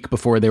just the week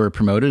before they were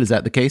promoted. Is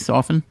that the case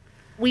often?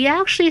 We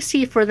actually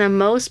see, for the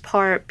most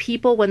part,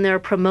 people, when they're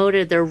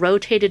promoted, they're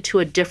rotated to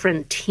a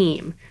different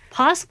team,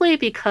 possibly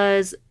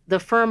because the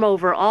firm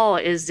overall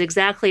is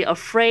exactly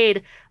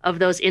afraid of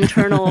those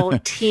internal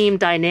team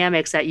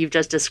dynamics that you've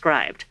just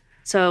described.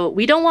 So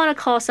we don't want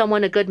to call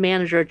someone a good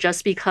manager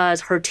just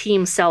because her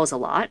team sells a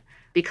lot,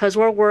 because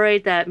we're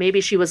worried that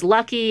maybe she was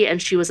lucky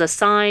and she was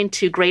assigned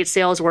to great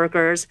sales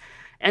workers,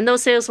 and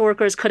those sales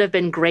workers could have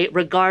been great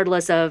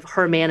regardless of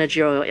her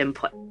managerial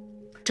input.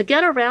 To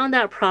get around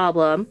that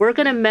problem, we're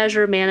going to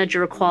measure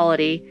manager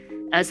quality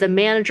as the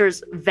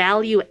manager's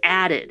value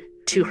added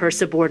to her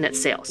subordinate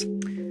sales.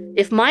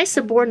 If my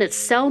subordinates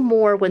sell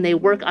more when they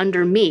work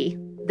under me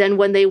than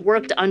when they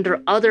worked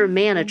under other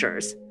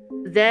managers,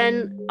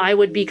 then I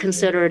would be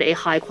considered a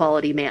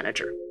high-quality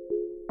manager.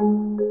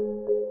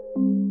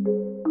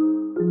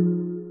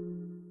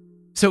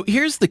 So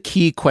here's the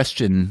key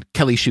question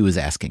Kelly Shue is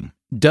asking.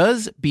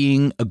 Does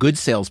being a good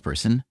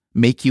salesperson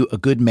make you a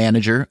good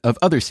manager of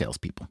other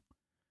salespeople?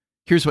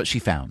 Here's what she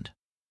found.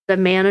 The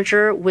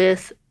manager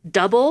with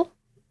double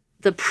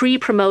the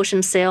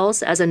pre-promotion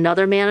sales as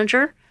another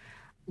manager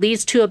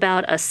leads to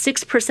about a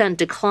 6%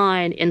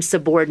 decline in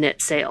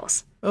subordinate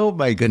sales. Oh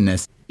my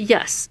goodness.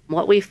 Yes.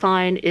 What we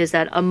find is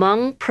that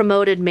among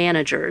promoted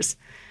managers,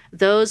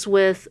 those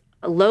with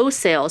low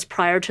sales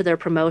prior to their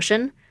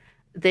promotion,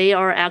 they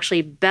are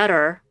actually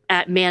better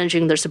at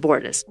managing their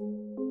subordinates.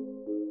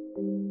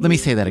 Let me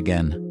say that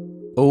again.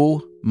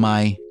 Oh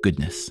my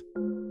goodness.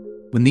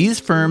 When these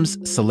firms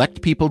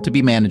select people to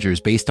be managers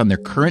based on their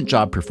current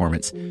job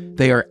performance,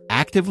 they are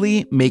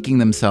actively making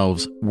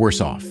themselves worse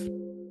off.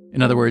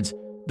 In other words,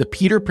 the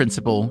Peter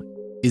Principle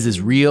is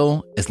as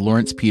real as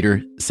Lawrence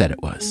Peter said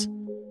it was.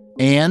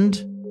 And,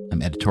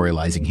 I'm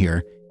editorializing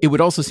here, it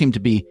would also seem to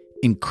be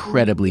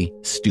incredibly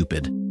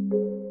stupid.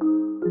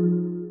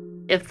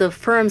 If the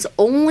firm's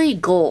only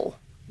goal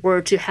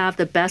were to have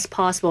the best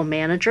possible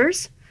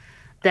managers,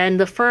 then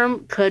the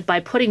firm could, by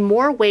putting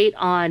more weight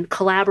on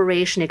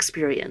collaboration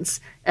experience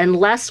and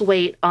less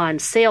weight on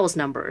sales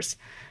numbers,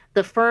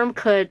 the firm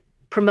could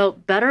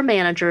promote better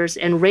managers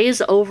and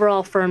raise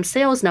overall firm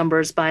sales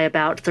numbers by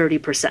about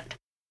 30%.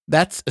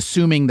 That's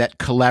assuming that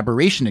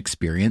collaboration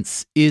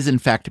experience is, in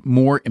fact,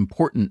 more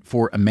important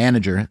for a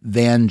manager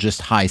than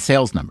just high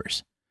sales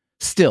numbers.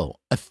 Still,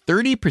 a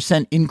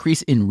 30%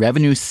 increase in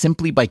revenue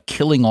simply by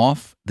killing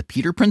off the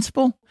Peter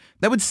Principle?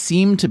 That would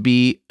seem to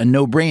be a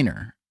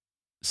no-brainer.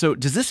 So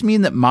does this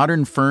mean that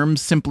modern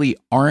firms simply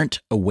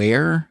aren't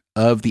aware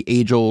of the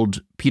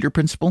age-old Peter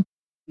Principle?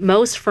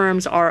 Most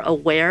firms are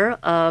aware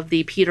of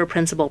the Peter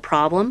Principle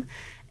problem,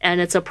 and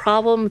it's a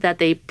problem that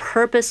they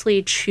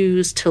purposely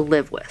choose to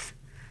live with.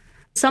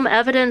 Some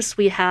evidence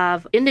we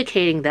have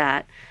indicating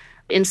that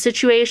in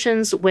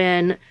situations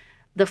when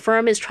the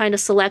firm is trying to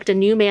select a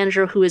new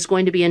manager who is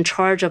going to be in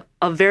charge of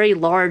a very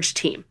large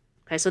team.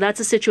 Okay, so that's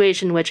a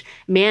situation in which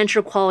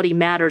manager quality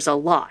matters a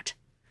lot.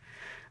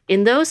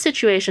 In those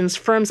situations,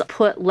 firms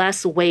put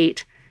less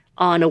weight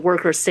on a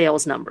worker's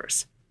sales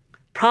numbers,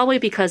 probably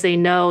because they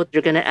know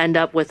they're going to end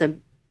up with a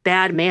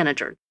bad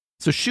manager.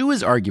 So Shue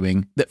is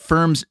arguing that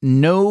firms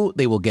know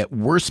they will get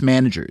worse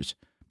managers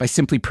by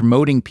simply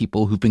promoting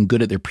people who've been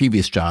good at their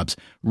previous jobs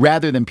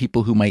rather than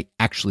people who might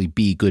actually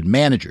be good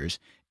managers.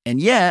 And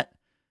yet,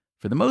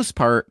 for the most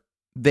part,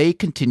 they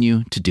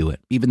continue to do it,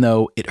 even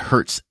though it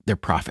hurts their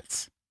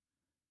profits.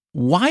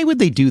 Why would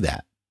they do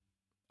that?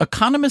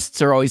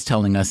 Economists are always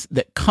telling us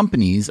that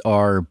companies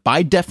are,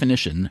 by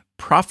definition,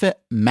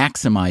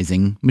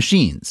 profit-maximizing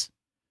machines.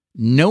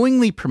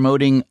 knowingly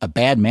promoting a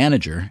bad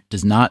manager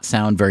does not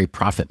sound very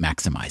profit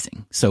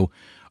maximizing. So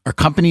are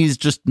companies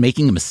just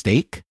making a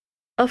mistake?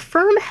 A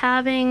firm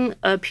having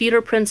a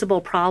Peter Principle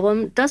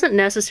problem doesn't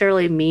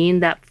necessarily mean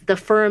that the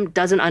firm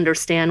doesn't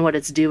understand what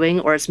it's doing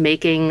or it's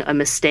making a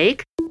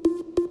mistake.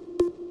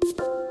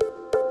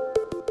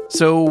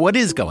 So what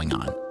is going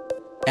on?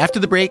 After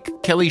the break,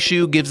 Kelly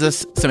Shue gives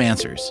us some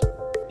answers.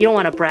 You don't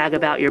want to brag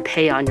about your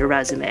pay on your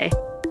resume.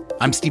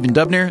 I'm Stephen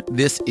Dubner.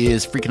 This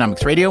is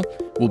Freakonomics Radio.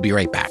 We'll be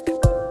right back.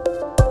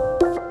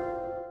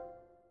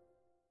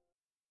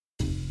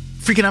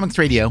 Freakonomics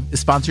Radio is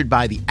sponsored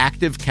by the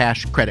Active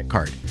Cash Credit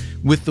Card.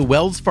 With the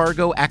Wells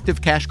Fargo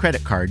Active Cash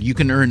Credit Card, you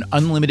can earn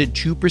unlimited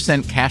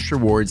 2% cash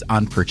rewards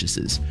on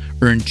purchases.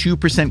 Earn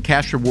 2%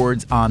 cash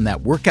rewards on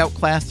that workout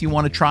class you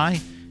want to try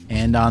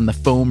and on the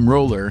foam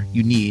roller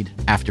you need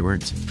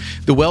afterwards.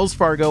 The Wells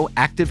Fargo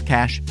Active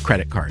Cash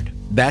Credit Card.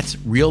 That's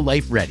real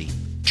life ready.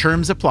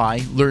 Terms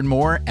apply. Learn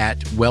more at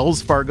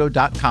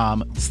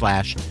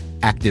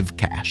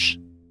wellsfargo.com/activecash.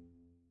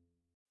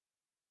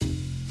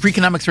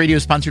 Freakonomics Radio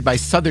is sponsored by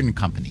Southern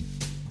Company.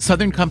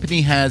 Southern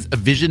Company has a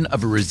vision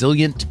of a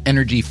resilient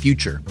energy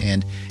future,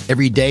 and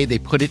every day they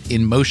put it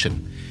in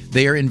motion.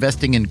 They are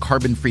investing in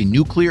carbon-free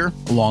nuclear,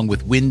 along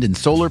with wind and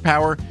solar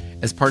power,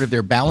 as part of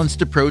their balanced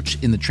approach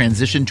in the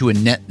transition to a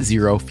net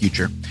zero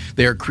future.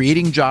 They are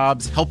creating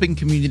jobs, helping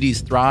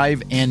communities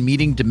thrive, and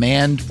meeting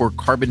demand for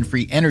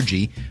carbon-free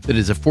energy that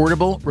is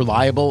affordable,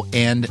 reliable,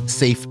 and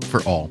safe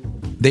for all.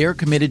 They are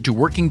committed to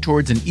working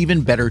towards an even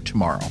better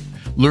tomorrow.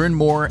 Learn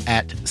more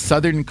at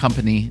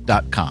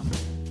southerncompany.com.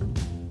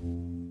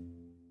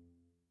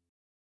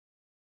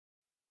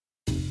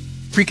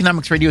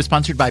 Freakonomics Radio is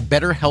sponsored by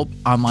BetterHelp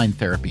Online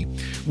Therapy.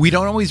 We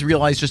don't always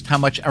realize just how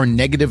much our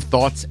negative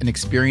thoughts and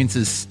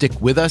experiences stick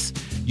with us.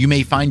 You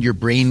may find your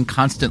brain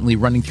constantly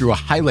running through a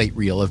highlight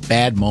reel of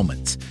bad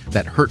moments.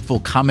 That hurtful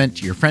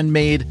comment your friend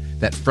made,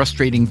 that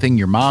frustrating thing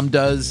your mom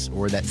does,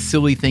 or that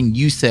silly thing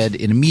you said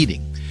in a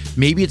meeting.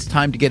 Maybe it's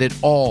time to get it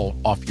all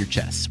off your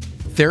chest.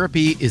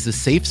 Therapy is a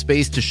safe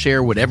space to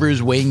share whatever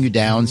is weighing you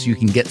down so you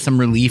can get some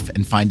relief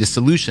and find a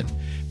solution.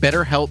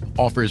 BetterHelp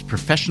offers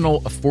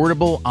professional,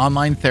 affordable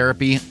online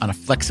therapy on a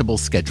flexible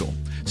schedule.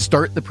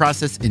 Start the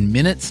process in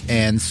minutes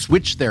and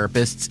switch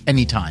therapists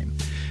anytime.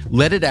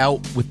 Let it out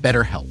with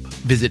BetterHelp.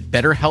 Visit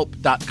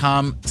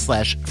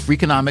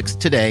betterhelp.com/Freakonomics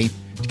today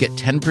to get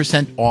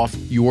 10% off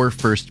your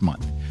first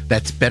month.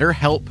 That's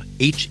BetterHelp,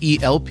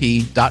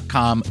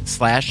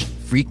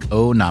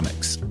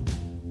 HELP.com/Freakonomics.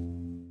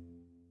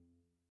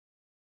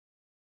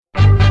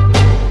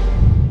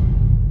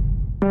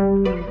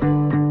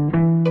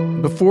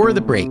 Before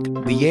the break,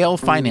 the Yale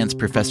finance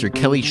professor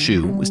Kelly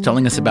Shue was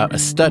telling us about a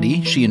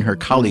study she and her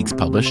colleagues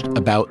published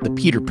about the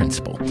Peter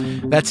Principle.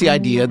 That's the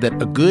idea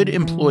that a good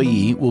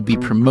employee will be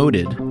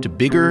promoted to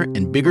bigger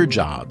and bigger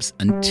jobs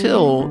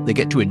until they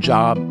get to a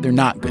job they're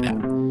not good at,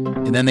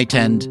 and then they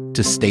tend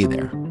to stay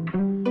there.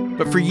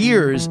 But for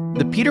years,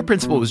 the Peter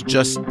Principle was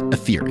just a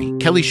theory.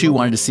 Kelly Shue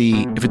wanted to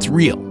see if it's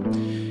real.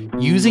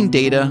 Using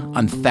data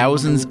on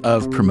thousands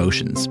of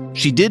promotions,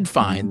 she did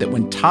find that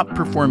when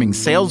top-performing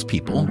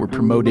salespeople were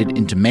promoted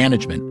into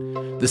management,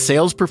 the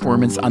sales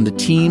performance on the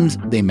teams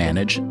they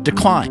manage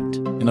declined.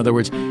 In other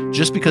words,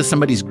 just because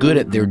somebody's good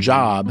at their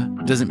job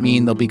doesn't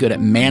mean they'll be good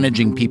at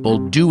managing people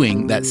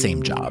doing that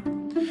same job.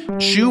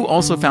 Shue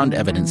also found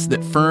evidence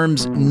that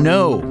firms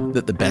know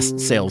that the best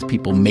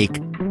salespeople make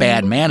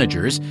bad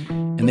managers,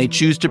 and they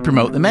choose to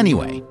promote them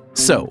anyway.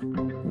 So,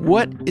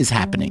 what is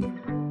happening?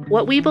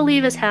 What we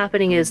believe is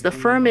happening is the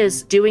firm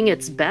is doing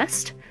its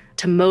best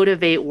to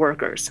motivate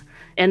workers,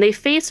 and they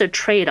face a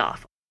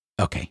trade-off.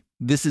 Okay,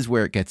 this is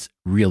where it gets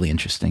really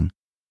interesting.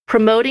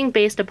 Promoting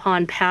based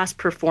upon past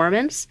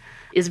performance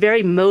is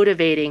very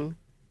motivating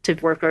to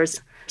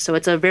workers, so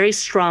it's a very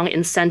strong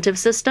incentive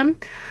system.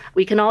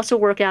 We can also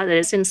work out that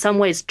it's in some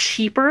ways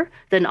cheaper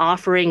than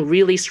offering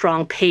really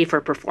strong pay for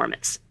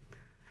performance.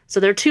 So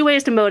there are two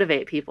ways to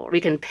motivate people.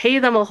 We can pay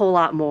them a whole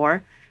lot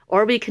more,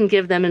 or we can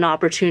give them an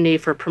opportunity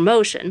for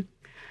promotion,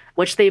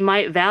 which they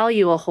might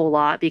value a whole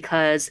lot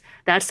because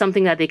that's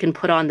something that they can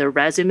put on their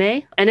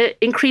resume, and it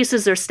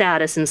increases their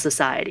status in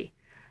society.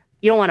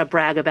 You don't want to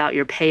brag about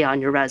your pay on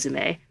your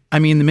resume. I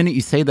mean, the minute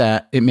you say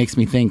that, it makes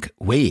me think,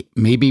 wait,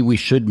 maybe we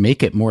should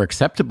make it more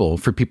acceptable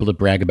for people to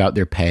brag about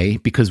their pay,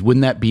 because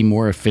wouldn't that be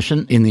more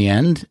efficient in the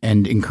end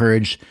and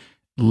encourage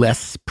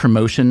less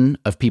promotion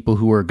of people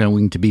who are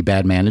going to be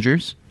bad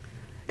managers?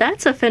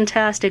 That's a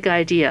fantastic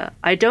idea.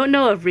 I don't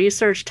know of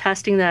research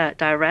testing that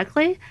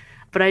directly,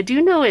 but I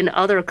do know in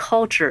other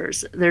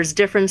cultures, there's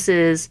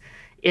differences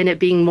in it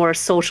being more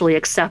socially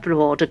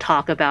acceptable to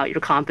talk about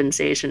your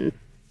compensation.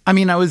 I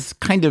mean, I was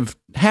kind of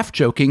half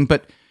joking,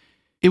 but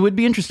it would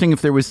be interesting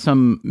if there was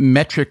some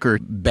metric or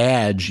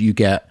badge you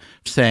get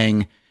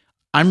saying,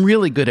 I'm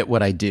really good at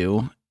what I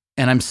do,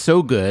 and I'm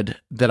so good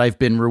that I've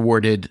been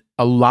rewarded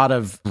a lot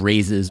of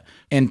raises,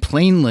 and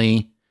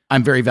plainly,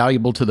 I'm very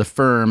valuable to the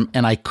firm,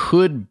 and I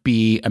could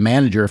be a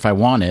manager if I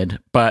wanted,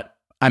 but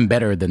I'm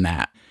better than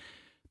that.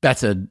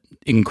 That's an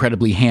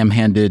incredibly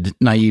ham-handed,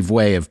 naive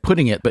way of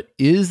putting it. But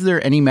is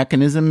there any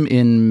mechanism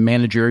in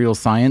managerial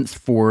science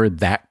for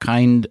that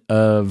kind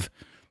of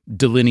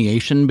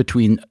delineation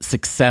between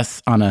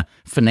success on a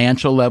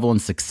financial level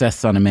and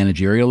success on a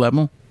managerial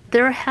level?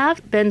 There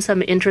have been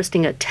some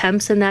interesting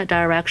attempts in that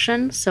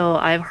direction. So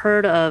I've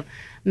heard of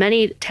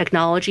many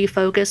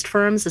technology-focused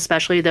firms,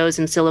 especially those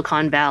in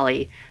Silicon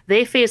Valley.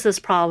 They face this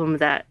problem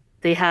that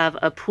they have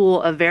a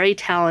pool of very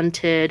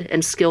talented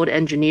and skilled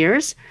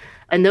engineers,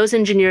 and those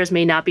engineers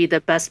may not be the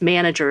best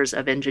managers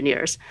of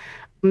engineers.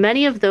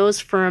 Many of those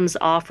firms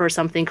offer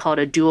something called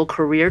a dual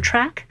career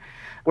track,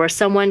 where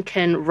someone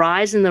can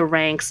rise in the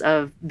ranks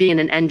of being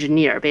an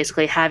engineer,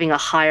 basically having a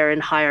higher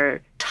and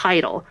higher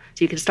title.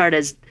 So you can start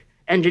as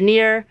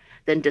engineer,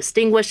 then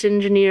distinguished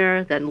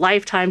engineer, then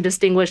lifetime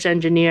distinguished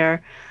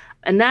engineer.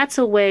 And that's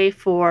a way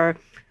for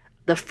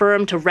the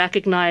firm to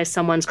recognize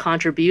someone's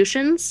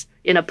contributions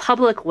in a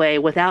public way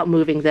without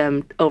moving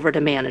them over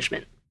to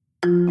management.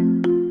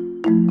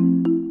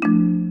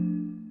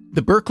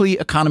 The Berkeley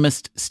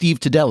economist Steve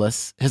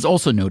Tadelis has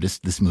also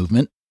noticed this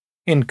movement.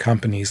 In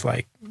companies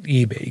like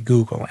eBay,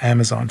 Google,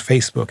 Amazon,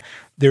 Facebook,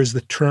 there's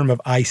the term of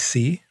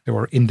IC,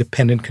 or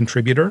independent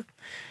contributor.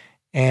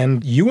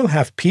 And you will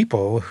have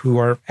people who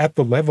are at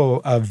the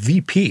level of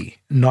VP,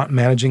 not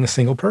managing a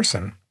single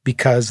person,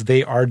 because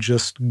they are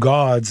just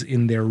gods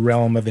in their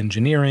realm of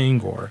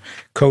engineering or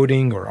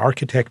coding or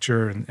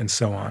architecture and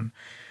so on.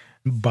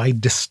 By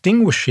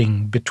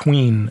distinguishing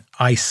between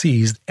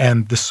ICs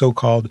and the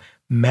so-called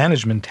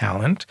management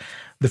talent,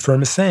 the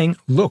firm is saying,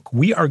 look,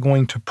 we are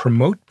going to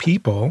promote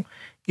people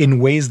in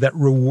ways that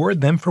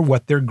reward them for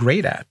what they're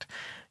great at.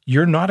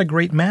 You're not a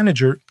great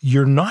manager.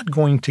 You're not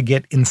going to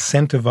get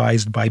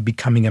incentivized by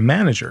becoming a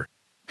manager.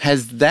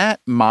 Has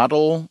that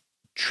model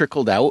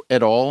trickled out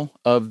at all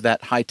of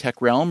that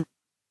high-tech realm?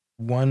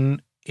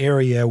 One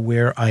area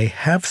where I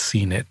have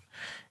seen it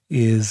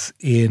is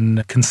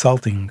in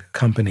consulting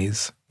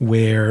companies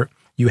where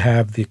you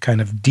have the kind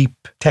of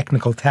deep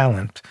technical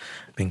talent,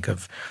 think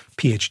of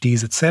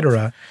PhDs, et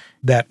cetera,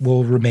 that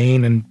will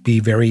remain and be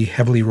very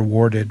heavily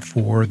rewarded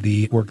for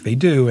the work they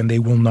do, and they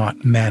will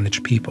not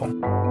manage people.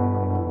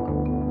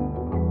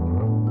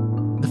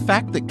 The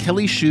fact that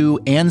Kelly Shue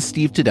and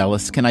Steve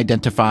Tadelis can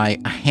identify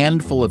a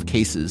handful of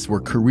cases where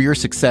career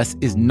success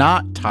is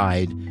not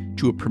tied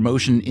to a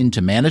promotion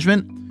into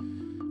management,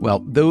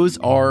 well, those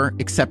are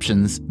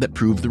exceptions that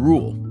prove the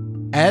rule.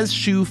 As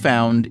Shue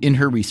found in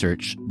her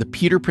research, the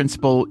Peter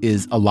Principle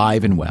is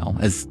alive and well,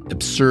 as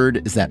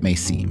absurd as that may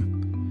seem.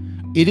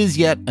 It is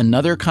yet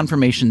another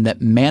confirmation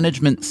that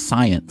management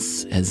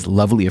science, as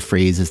lovely a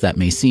phrase as that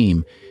may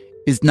seem,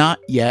 is not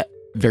yet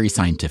very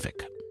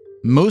scientific.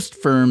 Most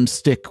firms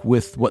stick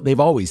with what they've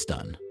always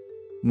done.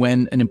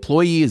 When an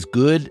employee is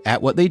good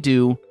at what they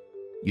do,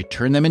 you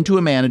turn them into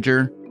a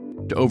manager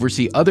to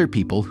oversee other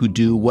people who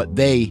do what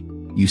they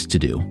used to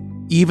do,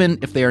 even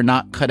if they are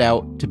not cut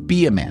out to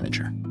be a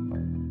manager.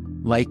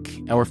 Like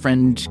our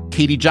friend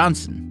Katie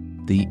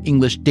Johnson, the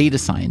English data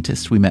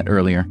scientist we met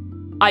earlier.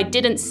 I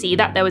didn't see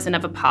that there was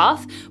another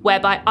path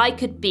whereby I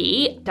could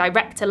be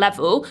director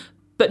level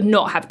but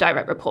not have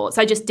direct reports.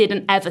 I just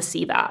didn't ever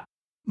see that.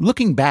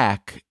 Looking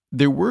back,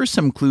 there were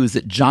some clues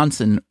that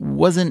Johnson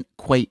wasn't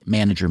quite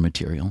manager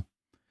material.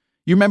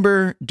 You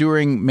remember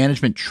during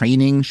management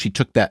training, she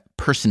took that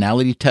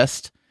personality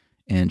test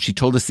and she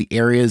told us the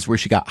areas where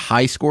she got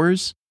high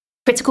scores?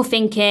 Critical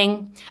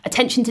thinking,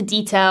 attention to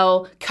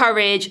detail,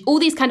 courage, all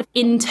these kind of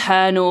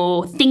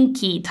internal,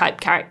 thinky type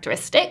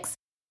characteristics.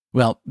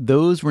 Well,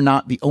 those were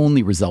not the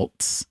only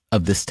results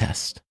of this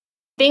test.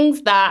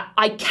 Things that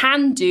I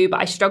can do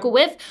but I struggle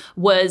with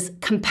was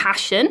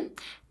compassion,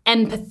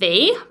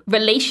 empathy,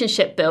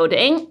 relationship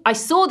building. I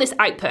saw this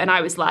output and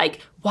I was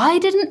like, why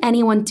didn't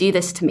anyone do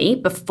this to me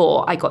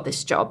before I got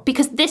this job?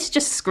 Because this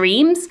just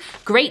screams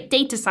great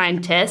data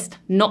scientist,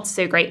 not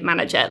so great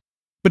manager.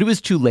 But it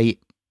was too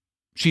late.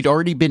 She'd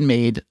already been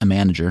made a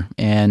manager,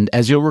 and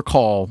as you'll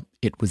recall,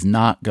 it was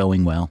not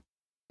going well.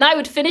 I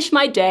would finish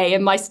my day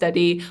in my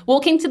study,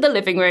 walk into the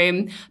living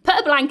room, put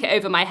a blanket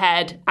over my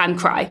head, and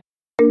cry.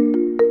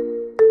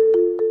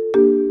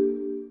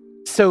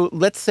 So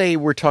let's say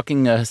we're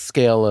talking a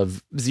scale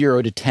of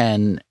 0 to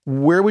 10.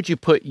 Where would you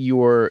put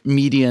your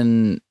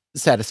median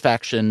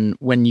satisfaction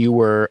when you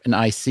were an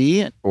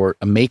IC or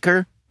a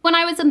maker? When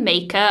I was a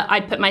maker,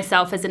 I'd put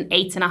myself as an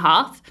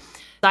 8.5.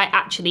 I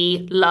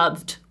actually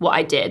loved what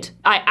I did.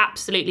 I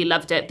absolutely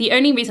loved it. The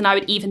only reason I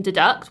would even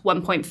deduct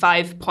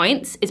 1.5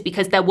 points is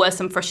because there were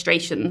some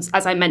frustrations,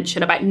 as I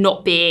mentioned, about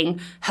not being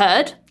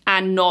heard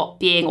and not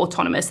being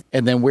autonomous.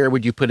 And then where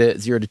would you put it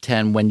 0 to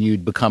 10 when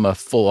you'd become a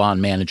full-on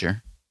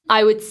manager?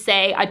 I would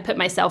say I'd put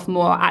myself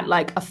more at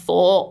like a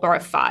 4 or a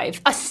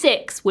 5. A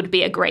 6 would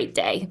be a great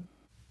day.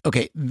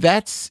 Okay,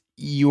 that's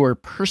your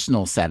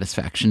personal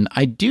satisfaction.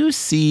 I do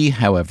see,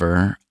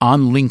 however,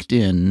 on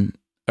LinkedIn,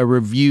 a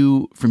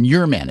review from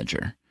your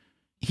manager.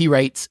 He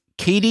writes,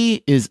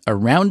 Katie is a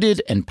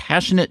rounded and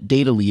passionate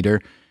data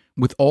leader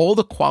with all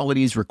the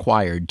qualities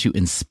required to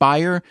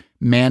inspire,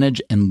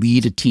 manage, and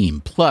lead a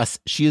team. Plus,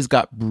 she has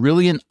got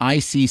brilliant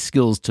IC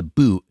skills to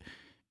boot,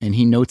 and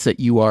he notes that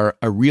you are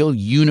a real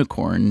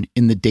unicorn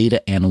in the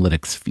data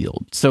analytics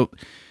field. So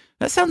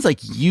that sounds like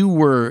you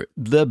were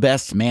the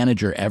best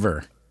manager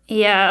ever.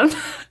 Yeah.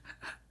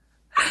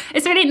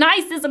 It's really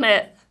nice, isn't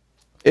it?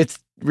 It's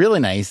really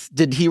nice.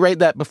 Did he write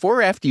that before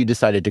or after you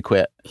decided to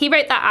quit? He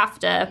wrote that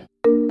after.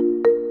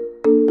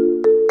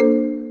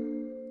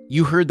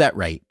 You heard that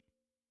right.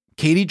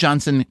 Katie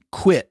Johnson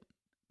quit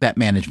that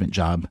management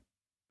job.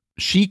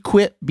 She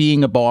quit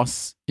being a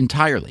boss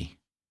entirely.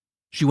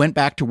 She went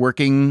back to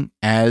working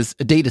as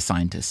a data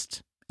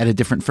scientist at a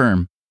different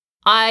firm.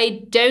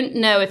 I don't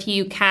know if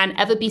you can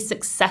ever be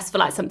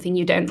successful at something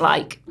you don't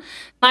like.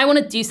 I want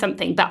to do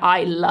something that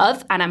I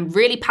love and I'm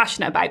really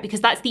passionate about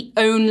because that's the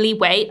only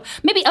way.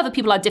 Maybe other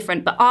people are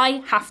different, but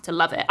I have to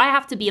love it. I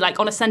have to be like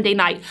on a Sunday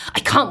night,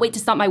 I can't wait to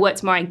start my work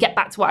tomorrow and get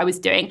back to what I was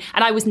doing.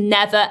 And I was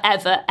never,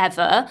 ever,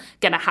 ever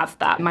going to have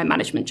that in my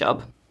management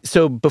job.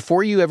 So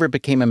before you ever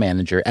became a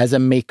manager, as a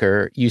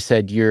maker, you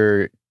said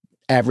your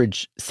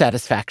average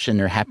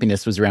satisfaction or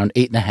happiness was around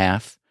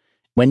 8.5.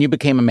 When you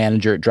became a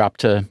manager, it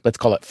dropped to, let's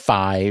call it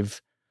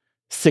 5,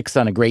 6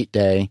 on a great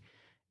day.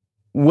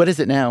 What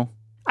is it now?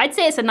 I'd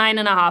say it's a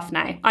 9.5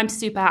 now. I'm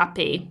super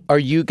happy. Are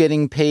you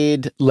getting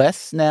paid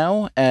less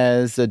now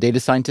as a data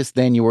scientist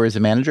than you were as a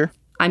manager?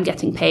 I'm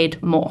getting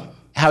paid more.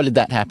 How did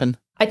that happen?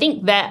 I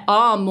think there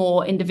are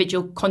more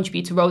individual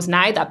contributor roles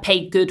now that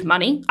pay good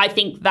money. I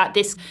think that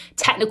this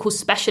technical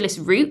specialist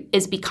route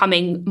is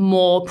becoming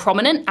more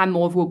prominent and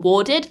more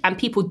rewarded. And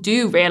people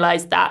do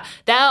realize that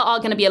there are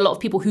going to be a lot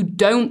of people who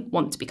don't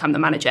want to become the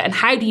manager. And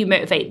how do you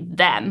motivate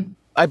them?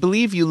 I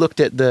believe you looked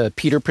at the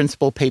Peter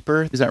Principle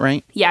paper. Is that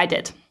right? Yeah, I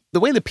did. The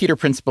way the Peter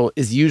Principle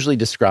is usually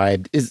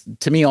described is,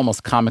 to me,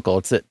 almost comical.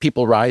 It's that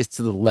people rise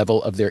to the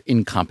level of their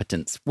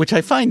incompetence, which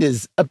I find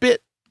is a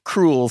bit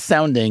cruel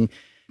sounding,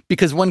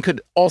 because one could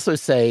also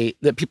say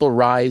that people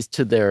rise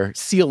to their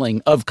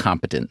ceiling of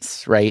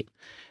competence, right?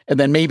 And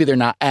then maybe they're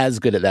not as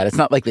good at that. It's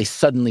not like they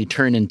suddenly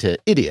turn into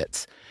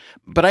idiots.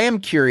 But I am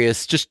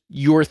curious, just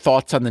your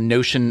thoughts on the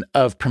notion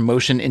of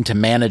promotion into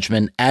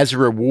management as a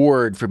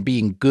reward for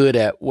being good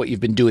at what you've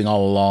been doing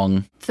all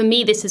along. For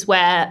me, this is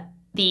where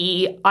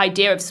the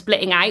idea of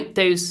splitting out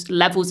those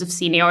levels of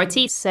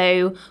seniority.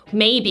 So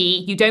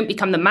maybe you don't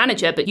become the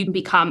manager, but you can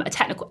become a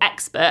technical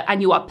expert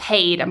and you are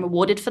paid and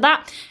rewarded for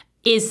that,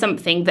 is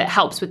something that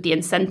helps with the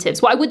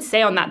incentives. What I would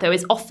say on that, though,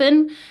 is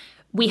often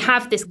we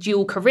have this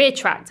dual career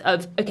track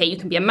of, okay, you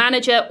can be a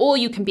manager or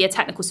you can be a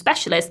technical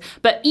specialist.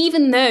 But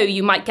even though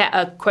you might get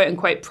a quote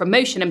unquote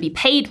promotion and be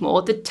paid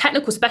more, the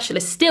technical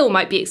specialist still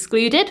might be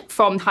excluded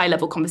from high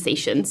level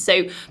conversations.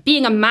 So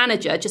being a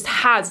manager just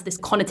has this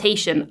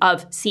connotation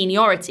of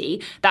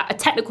seniority that a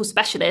technical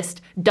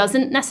specialist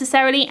doesn't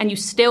necessarily, and you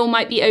still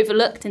might be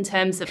overlooked in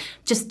terms of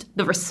just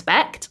the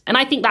respect. And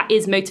I think that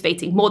is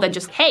motivating more than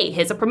just, hey,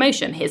 here's a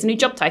promotion, here's a new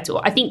job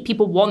title. I think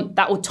people want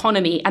that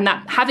autonomy and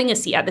that having a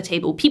seat at the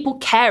table, people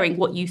caring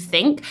what you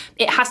think,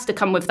 it has to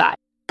come with that.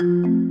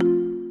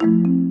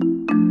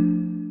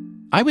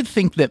 I would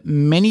think that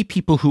many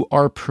people who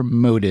are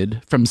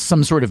promoted from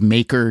some sort of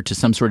maker to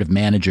some sort of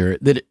manager,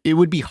 that it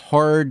would be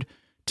hard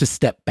to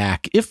step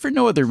back, if for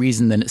no other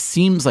reason than it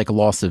seems like a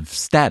loss of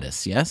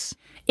status, yes?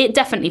 It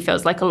definitely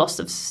feels like a loss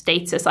of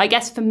status. I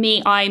guess for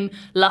me, I'm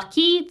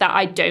lucky that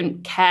I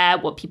don't care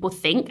what people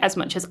think as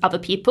much as other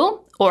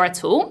people, or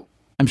at all.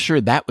 I'm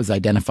sure that was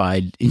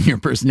identified in your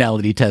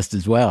personality test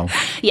as well.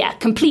 Yeah,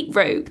 complete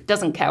rogue,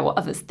 doesn't care what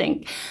others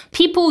think.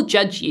 People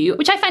judge you,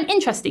 which I find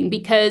interesting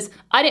because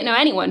I don't know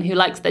anyone who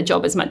likes their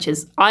job as much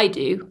as I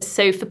do.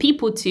 So for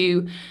people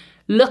to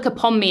look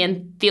upon me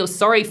and feel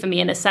sorry for me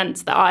in a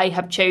sense that I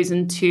have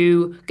chosen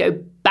to go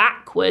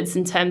backwards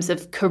in terms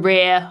of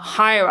career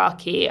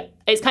hierarchy,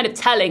 it's kind of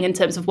telling in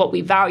terms of what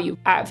we value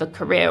out of a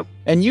career.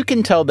 And you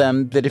can tell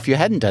them that if you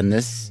hadn't done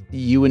this,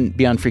 you wouldn't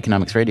be on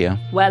Freakonomics Radio.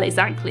 Well,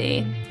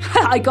 exactly.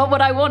 I got what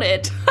I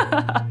wanted.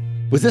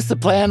 Was this the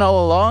plan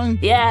all along?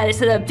 Yeah,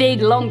 this is a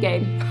big, long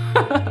game.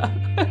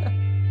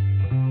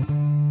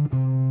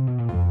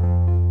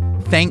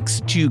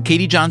 Thanks to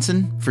Katie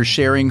Johnson for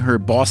sharing her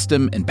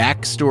bossdom and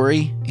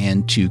backstory,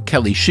 and to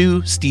Kelly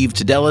Shue, Steve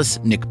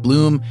Tadelis, Nick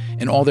Bloom,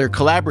 and all their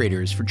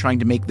collaborators for trying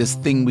to make this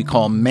thing we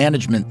call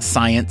management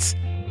science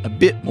a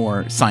bit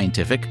more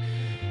scientific.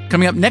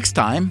 Coming up next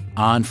time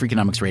on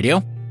Freakonomics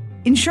Radio.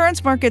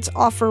 Insurance markets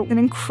offer an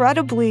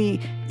incredibly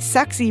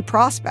sexy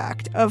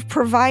prospect of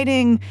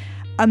providing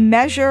a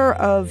measure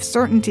of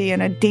certainty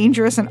in a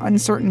dangerous and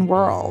uncertain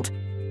world.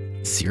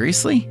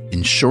 Seriously?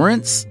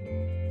 Insurance?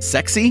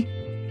 Sexy?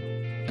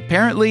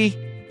 Apparently,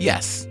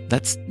 yes.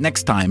 That's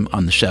next time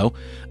on the show.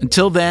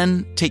 Until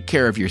then, take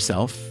care of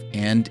yourself,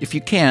 and if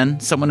you can,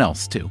 someone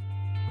else too.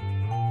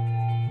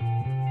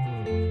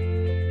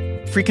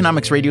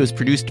 Freakonomics Radio is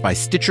produced by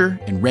Stitcher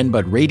and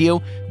Renbud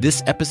Radio.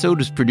 This episode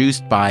was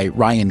produced by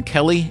Ryan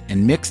Kelly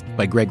and mixed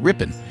by Greg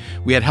Rippin.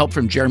 We had help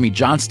from Jeremy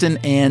Johnston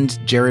and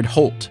Jared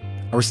Holt.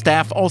 Our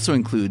staff also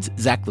includes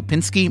Zach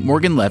Lipinski,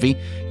 Morgan Levy,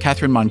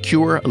 Catherine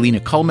Moncure, Alina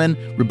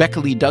Kuhlman, Rebecca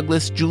Lee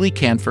Douglas, Julie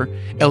Canfer,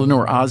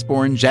 Eleanor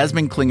Osborne,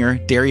 Jasmine Klinger,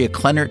 Daria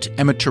Kleinert,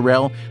 Emma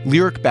Terrell,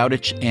 Lyric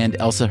Bowditch, and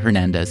Elsa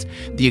Hernandez.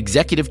 The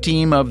executive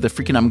team of the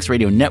Freakonomics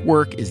Radio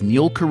Network is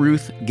Neil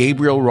Carruth,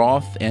 Gabriel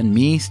Roth, and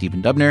me,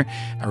 Stephen Dubner.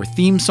 Our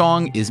theme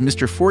song is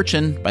Mr.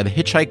 Fortune by the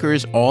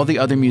Hitchhikers. All the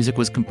other music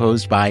was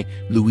composed by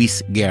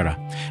Luis Guerra.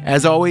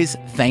 As always,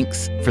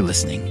 thanks for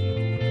listening.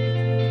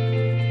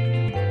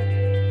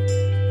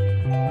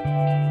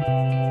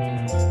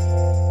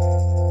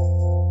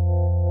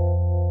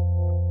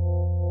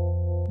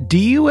 Do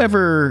you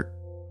ever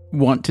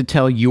want to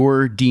tell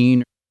your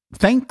dean,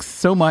 thanks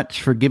so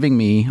much for giving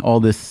me all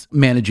this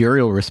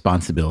managerial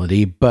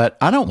responsibility, but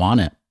I don't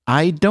want it.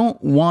 I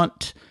don't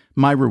want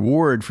my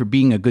reward for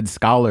being a good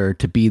scholar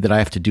to be that I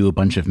have to do a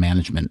bunch of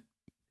management.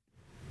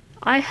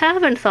 I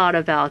haven't thought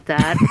about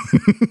that.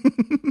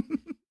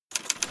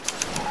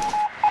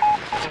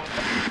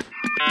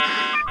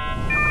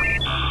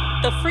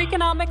 The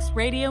Freakonomics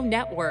Radio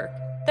Network,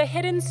 the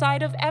hidden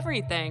side of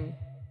everything.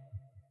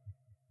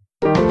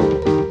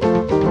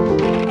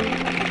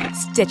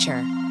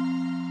 Stitcher.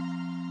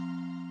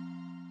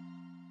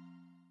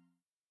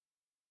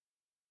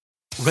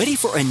 Ready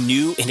for a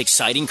new and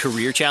exciting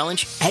career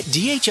challenge? At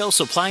DHL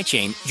Supply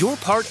Chain, you're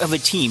part of a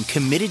team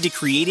committed to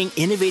creating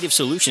innovative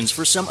solutions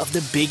for some of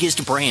the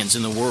biggest brands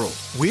in the world.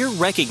 We're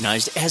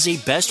recognized as a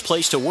best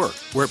place to work,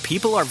 where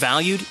people are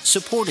valued,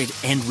 supported,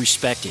 and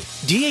respected.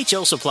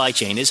 DHL Supply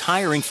Chain is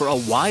hiring for a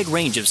wide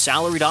range of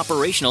salaried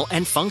operational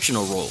and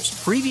functional roles.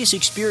 Previous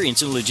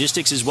experience in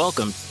logistics is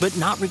welcome, but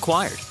not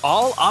required.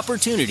 All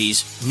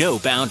opportunities, no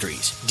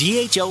boundaries.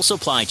 DHL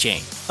Supply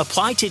Chain.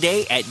 Apply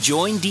today at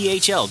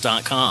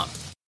joindhl.com.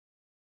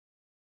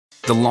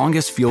 The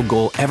longest field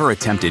goal ever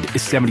attempted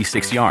is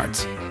 76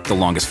 yards. The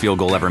longest field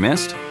goal ever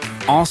missed?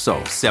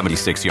 Also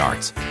 76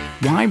 yards.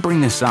 Why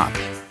bring this up?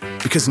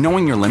 Because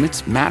knowing your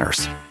limits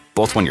matters,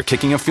 both when you're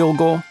kicking a field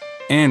goal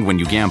and when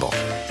you gamble.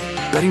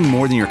 Betting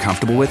more than you're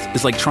comfortable with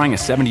is like trying a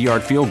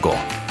 70-yard field goal.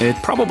 It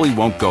probably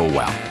won't go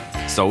well.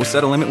 So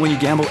set a limit when you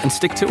gamble and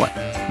stick to it.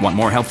 Want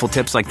more helpful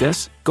tips like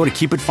this? Go to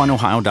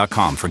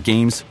keepitfunohio.com for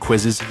games,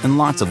 quizzes, and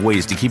lots of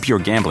ways to keep your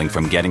gambling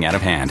from getting out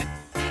of hand.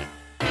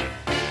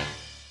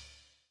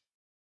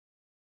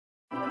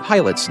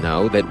 Pilots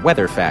know that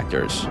weather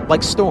factors,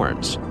 like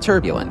storms,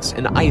 turbulence,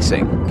 and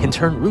icing, can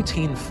turn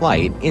routine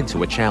flight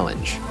into a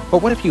challenge.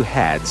 But what if you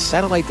had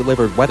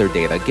satellite-delivered weather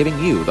data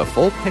giving you the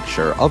full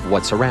picture of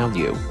what's around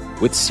you?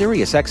 With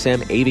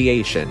SiriusXM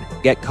Aviation,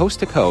 get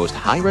coast-to-coast,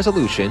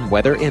 high-resolution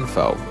weather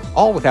info,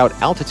 all without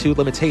altitude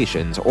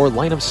limitations or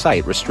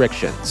line-of-sight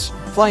restrictions.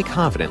 Fly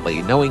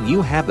confidently knowing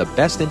you have the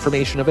best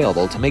information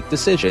available to make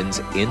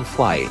decisions in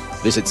flight.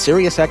 Visit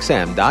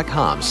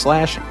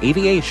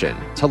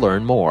SiriusXM.com/aviation to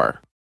learn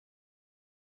more.